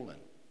Poland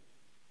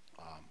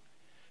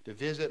to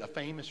visit a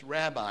famous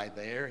rabbi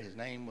there. His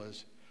name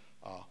was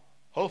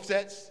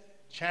Hofsetz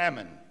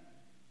Chaman.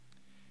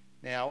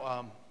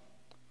 Now,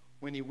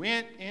 when he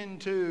went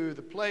into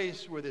the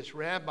place where this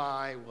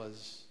rabbi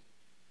was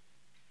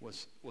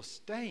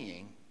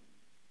staying,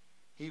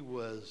 he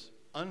was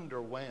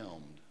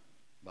underwhelmed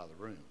by the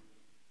room.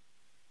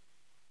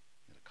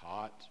 And a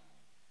cot,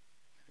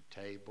 and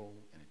a table,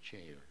 and a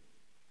chair,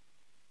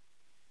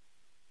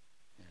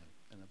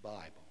 and a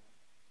Bible,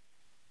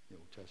 the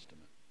Old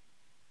Testament.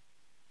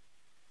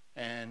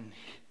 And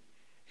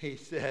he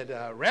said,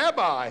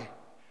 Rabbi,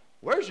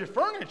 where's your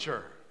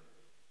furniture?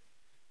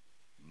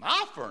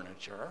 My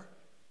furniture?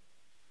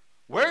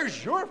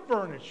 Where's your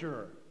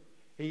furniture?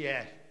 He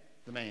asked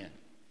the man.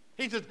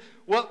 He said,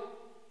 well,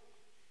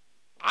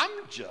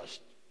 I'm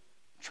just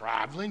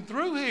traveling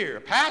through here,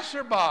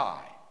 passerby.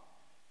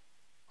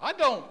 I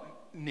don't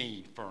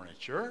need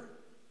furniture.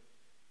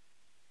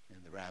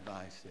 And the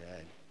rabbi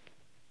said,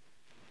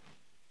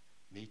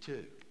 me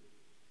too.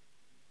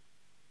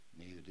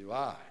 Neither do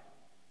I.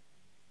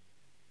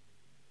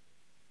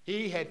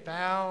 He had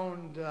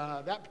found,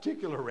 that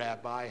particular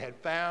rabbi had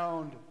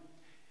found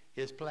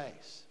his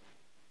place.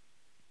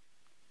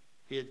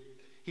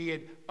 He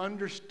had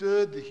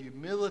understood the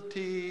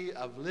humility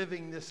of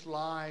living this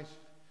life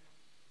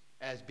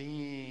as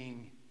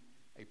being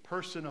a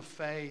person of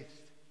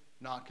faith,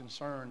 not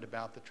concerned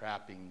about the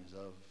trappings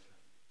of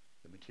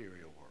the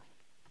material world.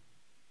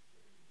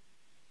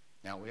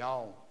 Now, we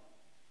all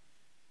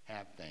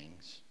have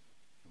things,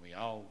 and we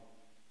all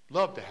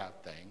love to have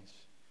things.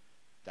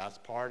 That's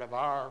part of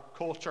our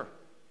culture.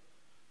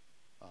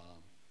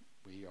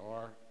 We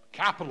are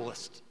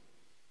capitalists.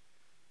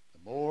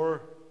 The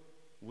more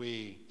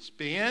we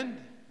spend,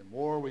 the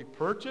more we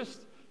purchase,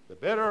 the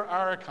better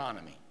our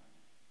economy.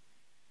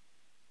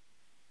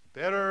 The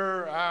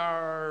better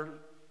our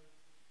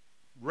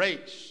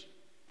rates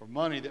for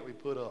money that we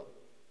put up.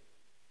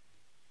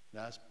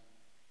 That's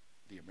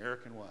the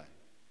American way.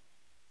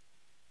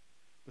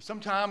 But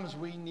sometimes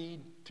we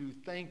need to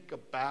think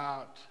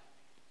about,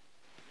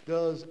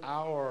 does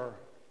our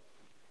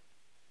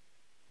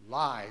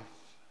life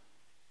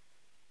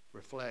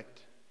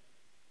reflect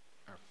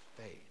our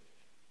faith?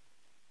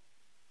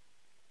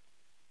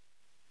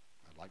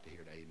 I'd like to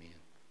hear an amen.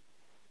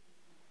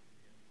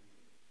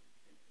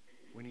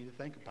 We need to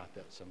think about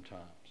that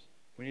sometimes.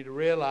 We need to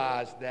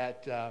realize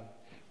that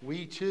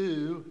we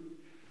too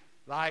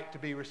like to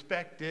be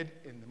respected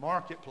in the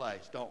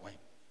marketplace, don't we?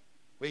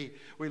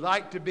 We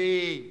like to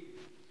be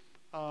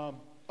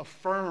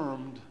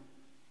affirmed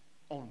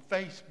on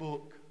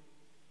Facebook.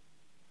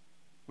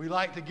 We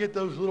like to get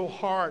those little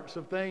hearts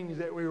of things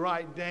that we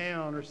write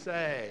down or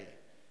say.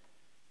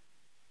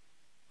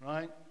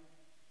 Right?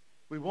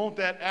 We want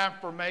that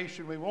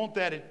affirmation. We want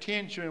that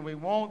attention. We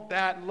want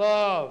that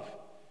love.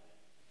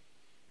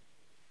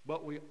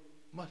 But we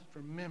must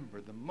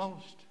remember the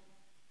most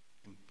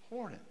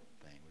important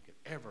thing we could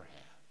ever have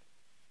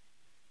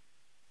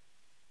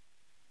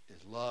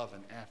is love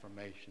and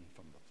affirmation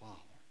from the Father.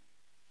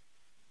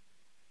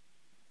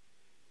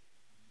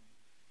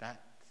 That's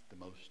the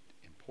most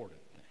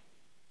important thing.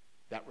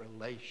 That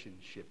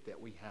relationship that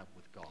we have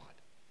with God,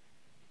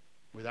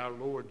 with our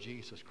Lord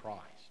Jesus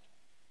Christ,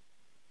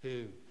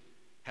 who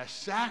has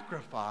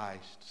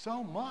sacrificed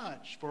so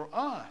much for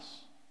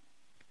us.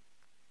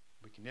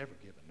 We can never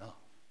give enough.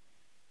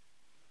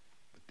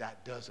 But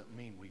that doesn't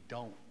mean we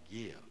don't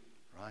give,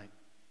 right?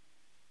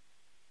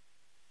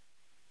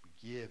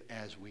 We give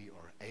as we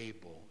are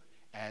able,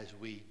 as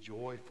we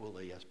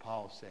joyfully, as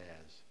Paul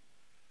says,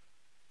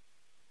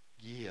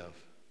 give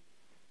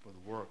for the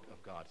work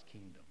of God's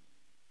kingdom.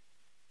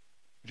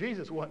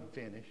 Jesus wasn't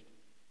finished.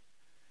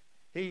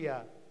 He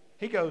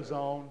goes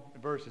on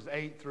in verses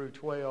 8 through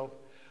 12.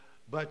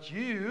 But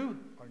you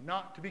are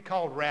not to be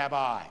called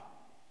rabbi,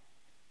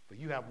 for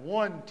you have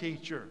one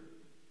teacher,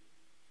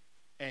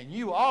 and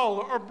you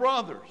all are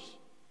brothers.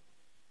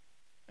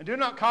 And do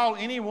not call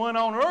anyone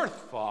on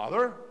earth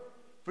Father,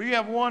 for you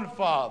have one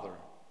Father,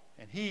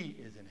 and he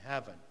is in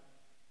heaven.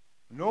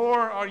 Nor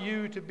are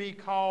you to be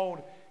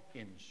called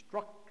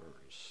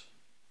instructors.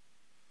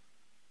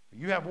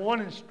 You have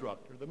one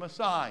instructor, the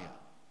Messiah.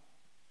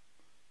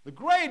 The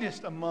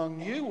greatest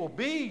among you will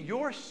be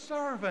your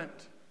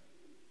servant.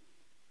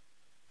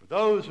 For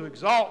those who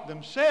exalt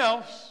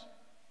themselves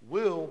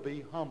will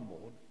be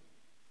humbled,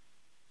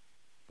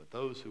 but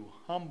those who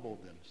humble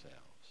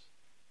themselves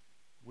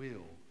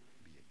will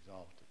be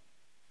exalted.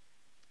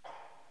 I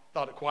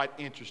thought it quite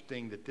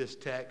interesting that this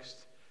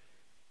text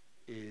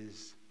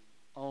is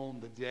on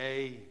the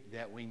day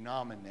that we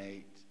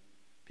nominate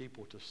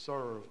people to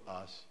serve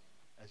us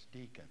as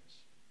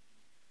deacons,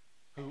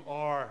 who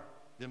are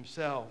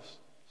themselves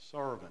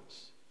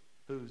servants,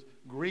 whose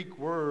Greek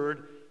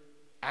word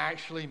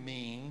actually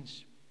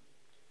means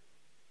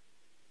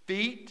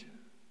feet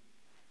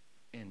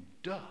in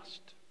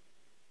dust.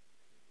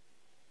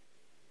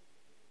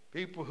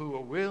 People who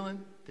are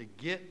willing to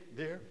get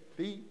their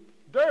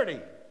feet dirty.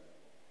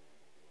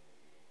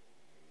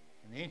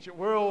 In the ancient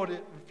world,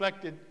 it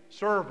reflected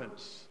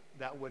servants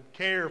that would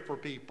care for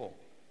people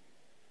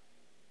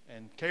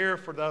and care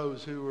for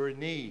those who were in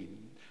need.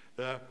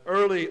 The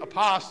early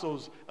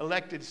apostles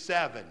elected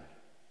 7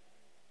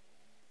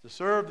 to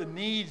serve the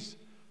needs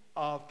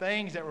of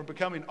things that were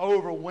becoming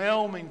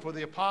overwhelming for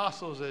the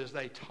apostles as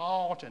they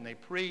taught and they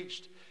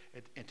preached,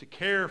 and to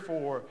care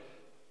for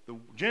the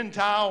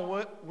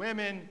Gentile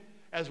women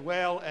as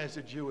well as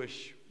the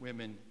Jewish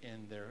women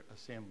in their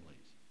assemblies.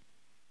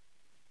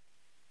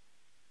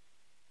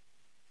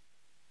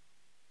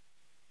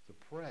 So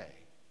pray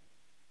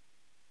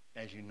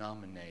as you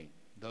nominate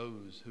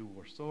those who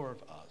will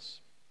serve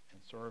us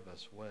and serve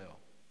us well.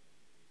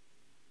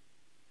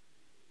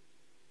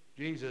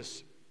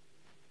 Jesus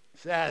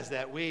says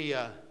that we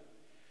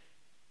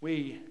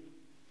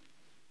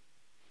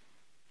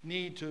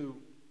need to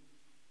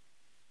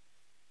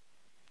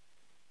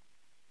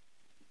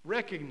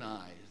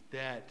recognize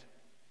that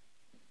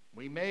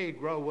we may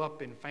grow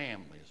up in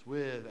families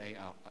with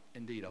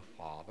indeed a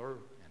father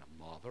and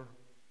a mother,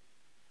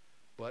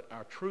 but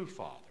our true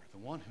Father, the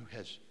one who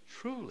has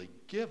truly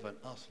given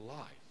us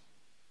life,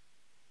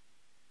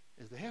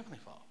 is the Heavenly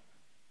Father.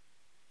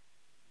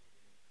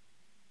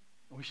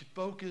 And we should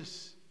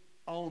focus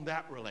on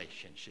that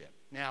relationship.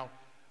 Now,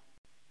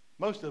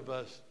 most of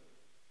us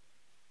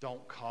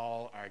don't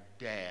call our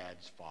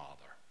dads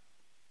Father.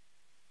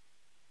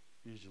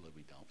 Usually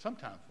we don't.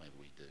 Sometimes maybe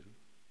we do.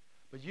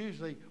 But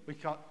usually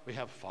we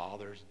have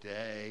Father's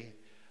Day.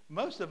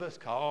 Most of us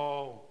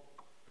call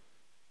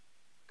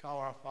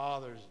our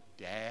fathers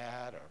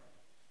Dad or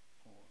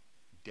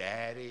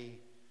Daddy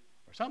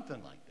or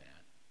something like that.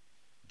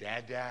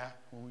 Dada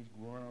when we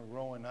were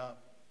growing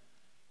up,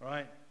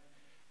 right?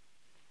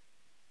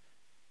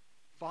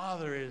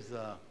 Father is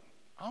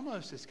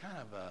almost as kind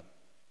of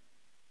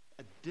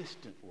a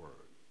distant word.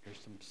 There's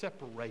some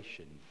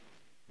separation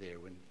there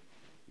when,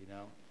 you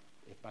know,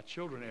 if my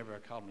children ever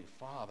called me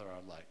Father,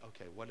 I'm like,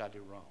 okay, what did I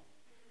do wrong?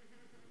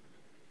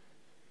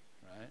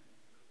 Right?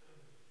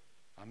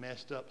 I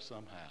messed up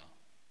somehow.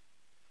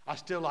 I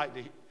still like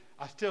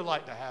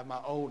to have my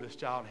oldest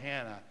child,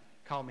 Hannah,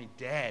 call me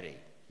Daddy,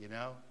 you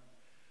know.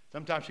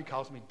 Sometimes she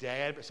calls me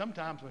Dad, but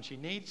sometimes when she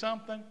needs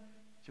something,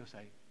 she'll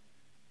say,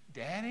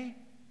 Daddy,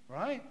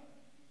 right?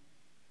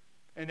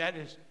 And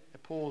it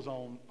pulls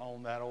on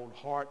that old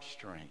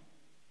heartstring.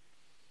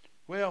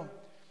 Well,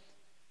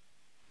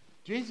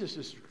 Jesus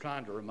is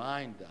trying to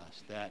remind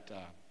us that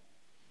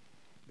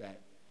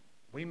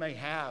we may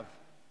have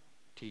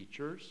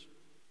teachers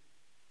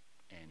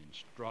and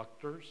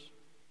instructors,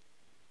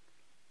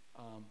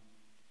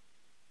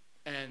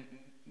 and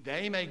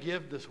they may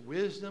give us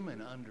wisdom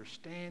and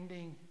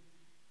understanding,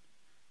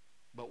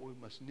 but we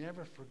must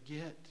never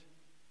forget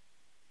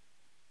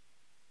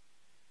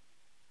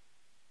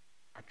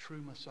our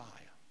true Messiah,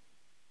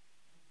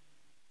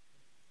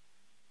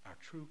 our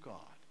true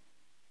God.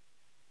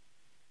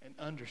 And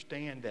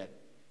understand that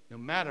no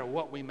matter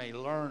what we may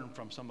learn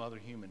from some other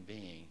human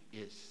being,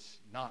 it's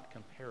not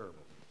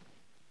comparable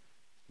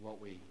to what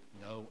we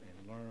know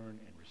and learn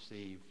and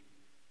receive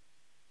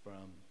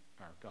from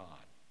our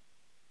God.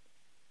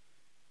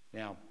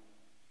 Now,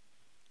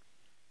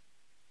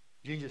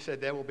 Jesus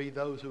said there will be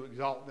those who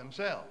exalt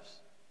themselves.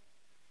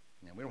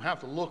 Now, we don't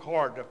have to look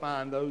hard to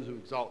find those who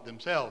exalt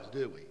themselves,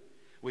 do we?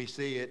 We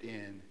see it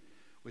in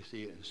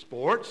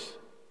sports.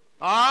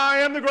 I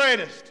am the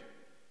greatest.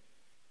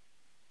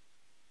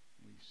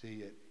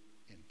 See it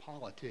in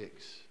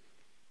politics,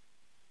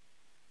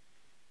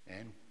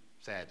 and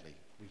sadly,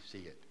 we see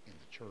it in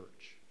the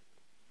church.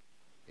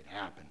 It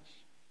happens.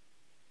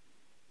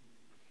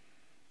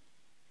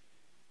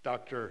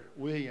 Dr.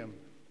 William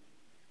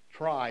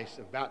Trice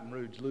of Baton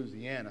Rouge,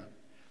 Louisiana,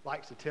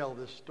 likes to tell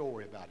this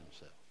story about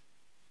himself.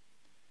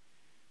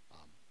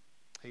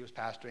 He was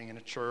pastoring in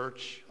a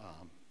church,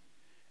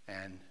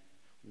 and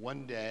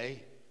one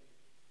day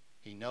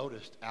he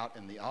noticed out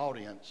in the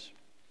audience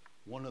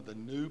one of the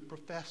new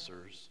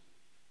professors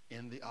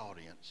in the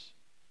audience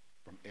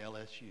from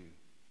LSU.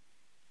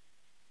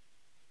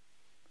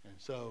 And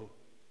so,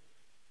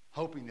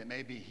 hoping that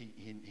maybe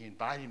he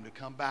invited him to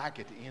come back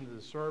at the end of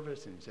the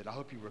service, and he said, I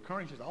hope you're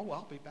recurring. He says, oh,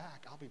 I'll be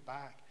back.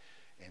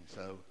 And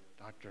so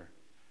Dr.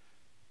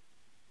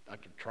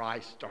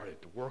 Trice started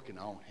working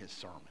on his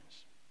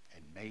sermons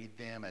and made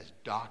them as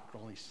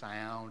doctrinally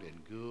sound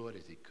and good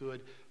as he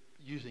could,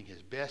 using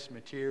his best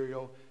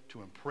material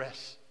to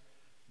impress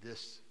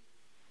this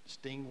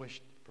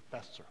distinguished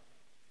professor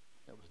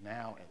that was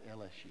now at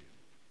LSU.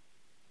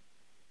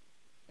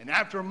 And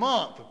after a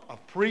month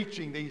of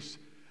preaching these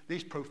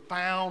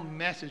profound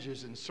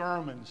messages and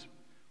sermons,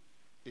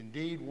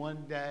 indeed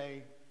one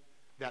day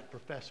that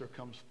professor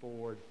comes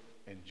forward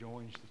and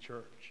joins the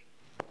church.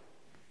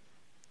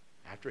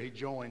 After he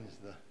joins,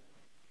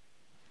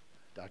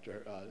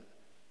 Dr.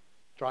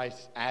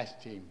 Trice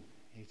asked him,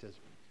 he says,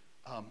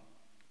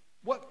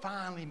 what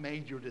finally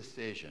made your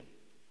decision?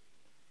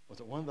 Was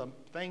it one of the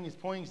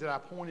points that I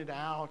pointed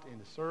out in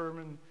the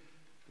sermon?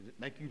 Did it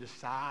make you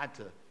decide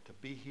to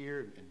be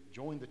here and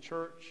join the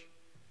church?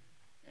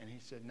 And he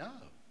said, no.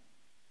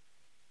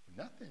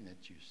 Nothing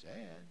that you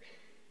said.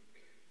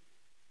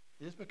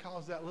 It's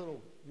because that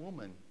little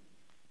woman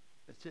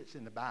that sits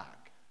in the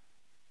back,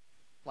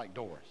 like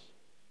Doris,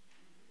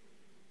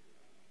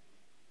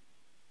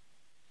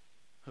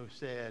 who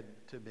said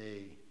to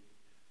me,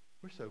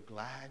 we're so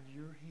glad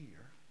you're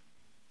here.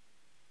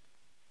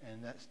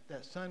 And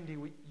that Sunday,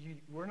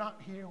 we're not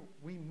here,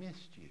 we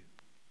missed you.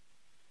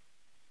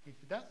 He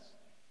said,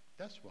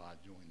 that's why I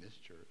joined this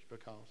church,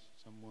 because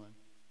someone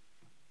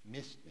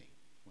missed me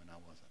when I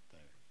wasn't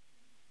there.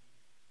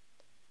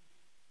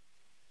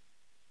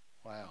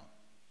 Wow.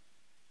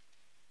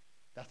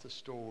 That's a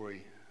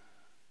story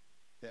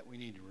that we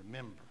need to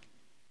remember,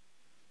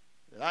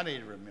 that I need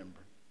to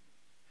remember.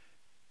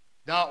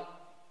 Not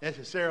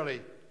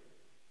necessarily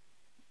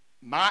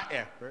my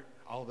effort,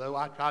 although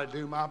I try to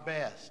do my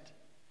best,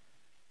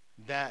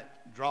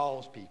 that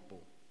draws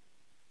people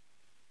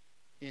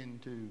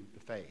into the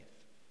faith.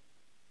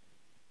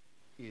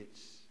 It's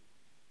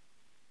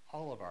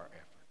all of our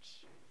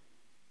efforts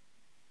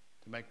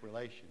to make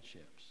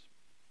relationships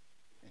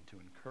and to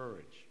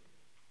encourage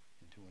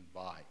and to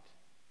invite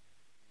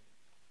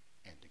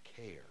and to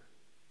care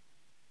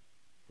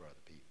for other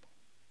people.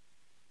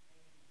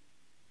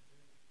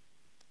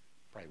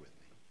 Pray with me.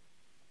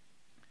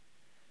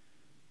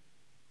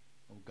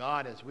 Oh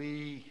God, as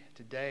we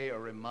today are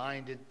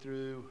reminded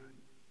through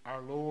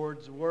our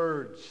Lord's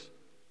words,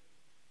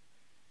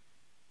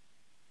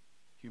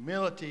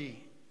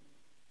 humility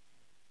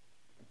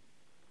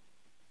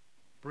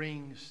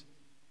brings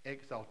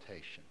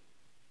exaltation.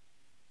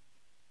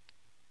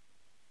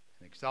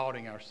 And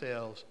exalting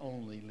ourselves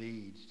only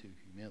leads to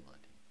humility.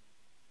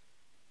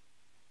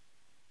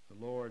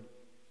 The Lord,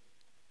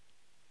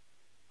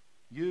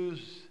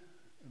 use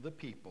the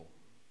people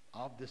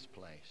of this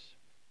place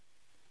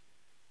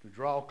to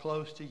draw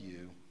close to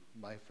you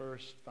by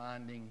first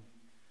finding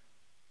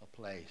a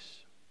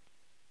place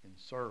in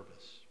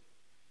service,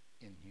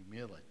 in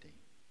humility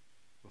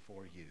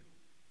before you.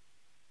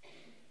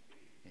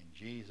 In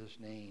Jesus'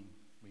 name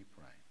we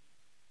pray.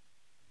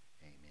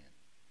 Amen.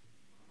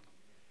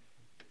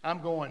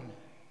 I'm going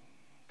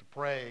to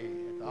pray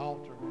at the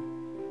altar,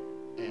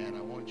 and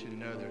I want you to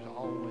know there's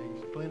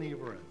always plenty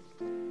of room.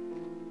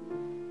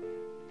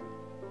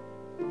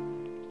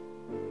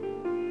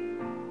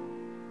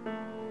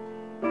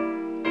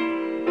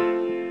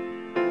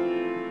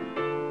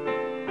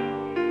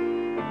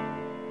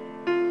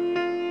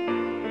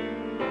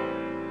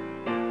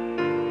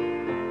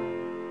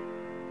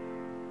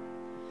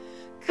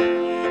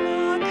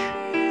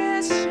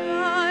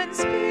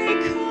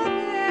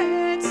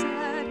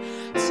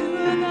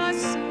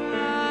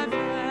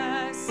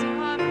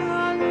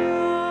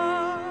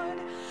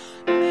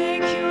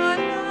 Make your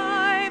love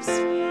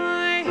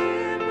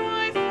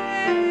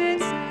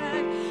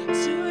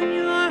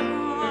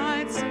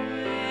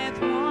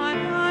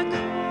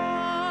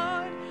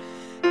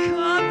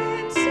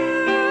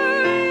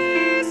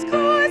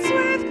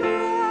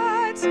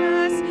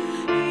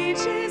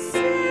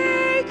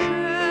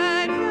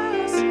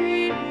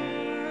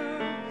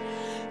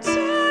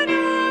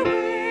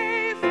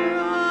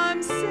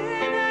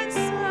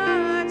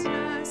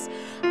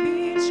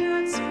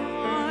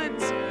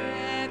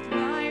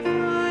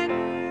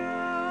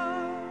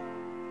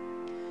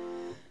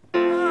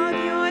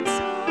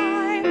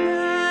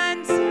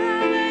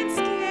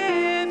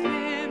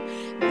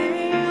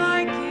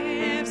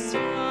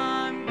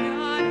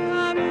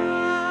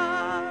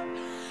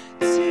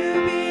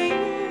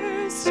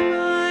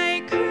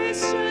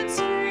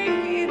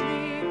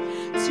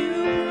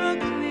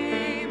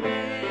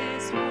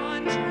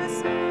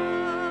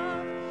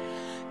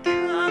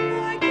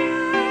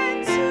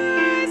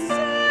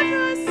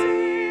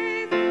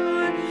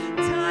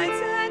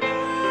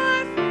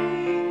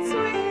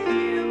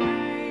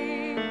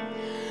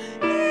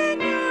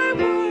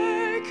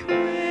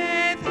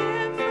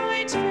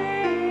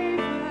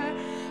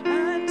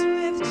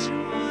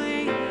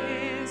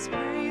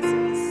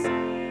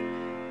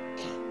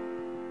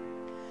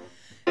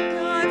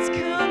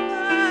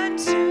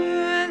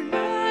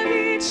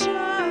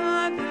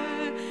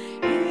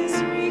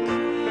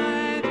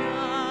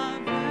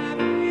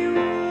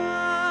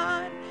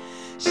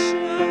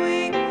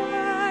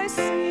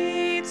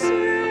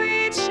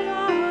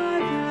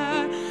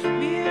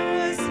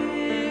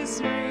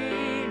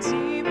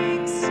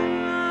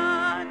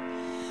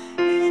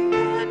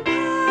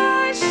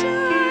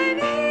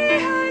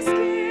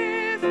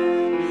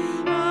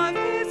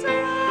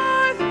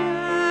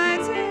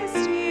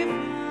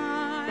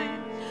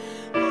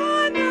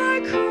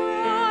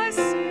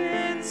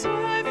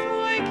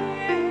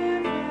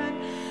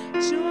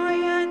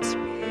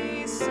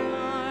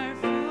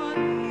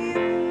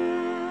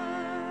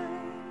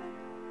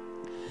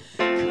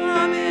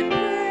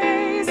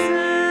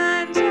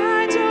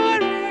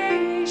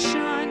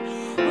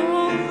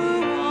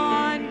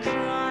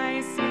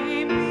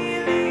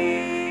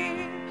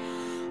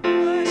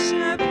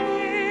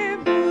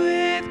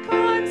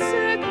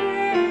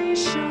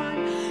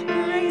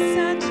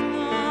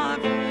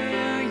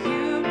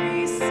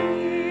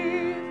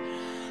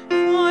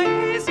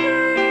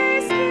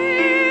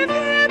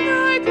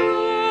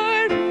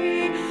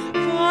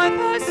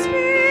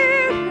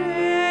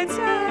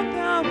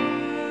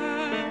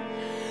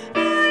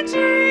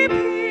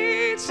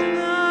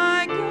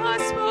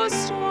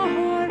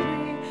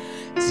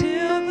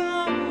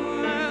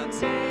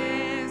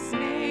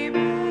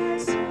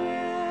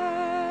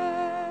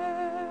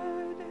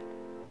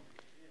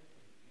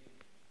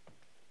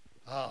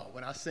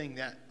sing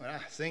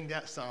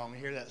that song,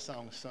 hear that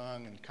song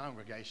sung in a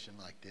congregation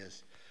like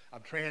this,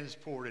 I'm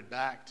transported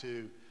back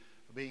to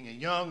being a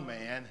young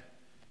man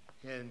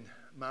in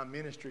my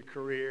ministry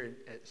career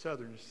at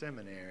Southern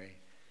Seminary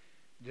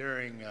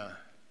during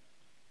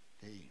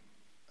the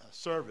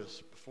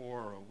service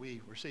before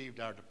we received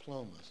our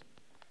diplomas,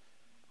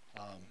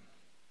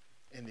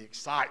 and the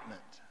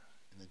excitement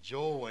and the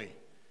joy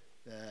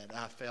that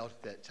I felt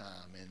at that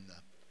time, and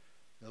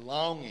the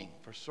longing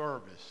for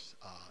service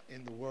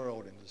in the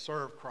world and to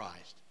serve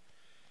Christ.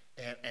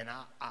 And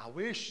I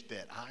wish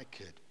that I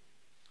could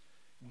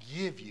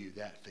give you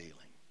that feeling,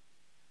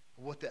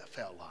 what that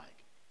felt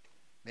like.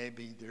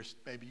 Maybe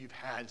you've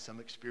had some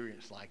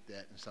experience like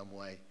that in some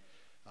way,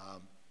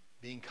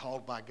 being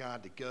called by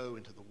God to go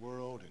into the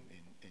world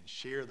and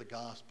share the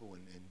gospel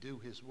and do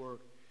his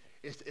work.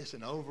 It's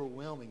an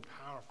overwhelming,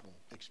 powerful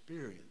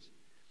experience.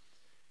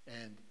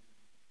 And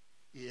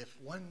if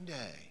one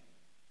day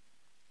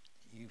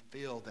you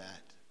feel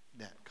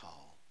that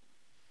call,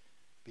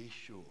 be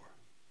sure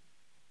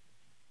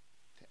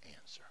to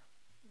answer.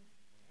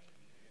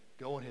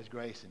 Go in his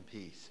grace and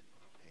peace.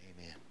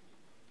 Amen.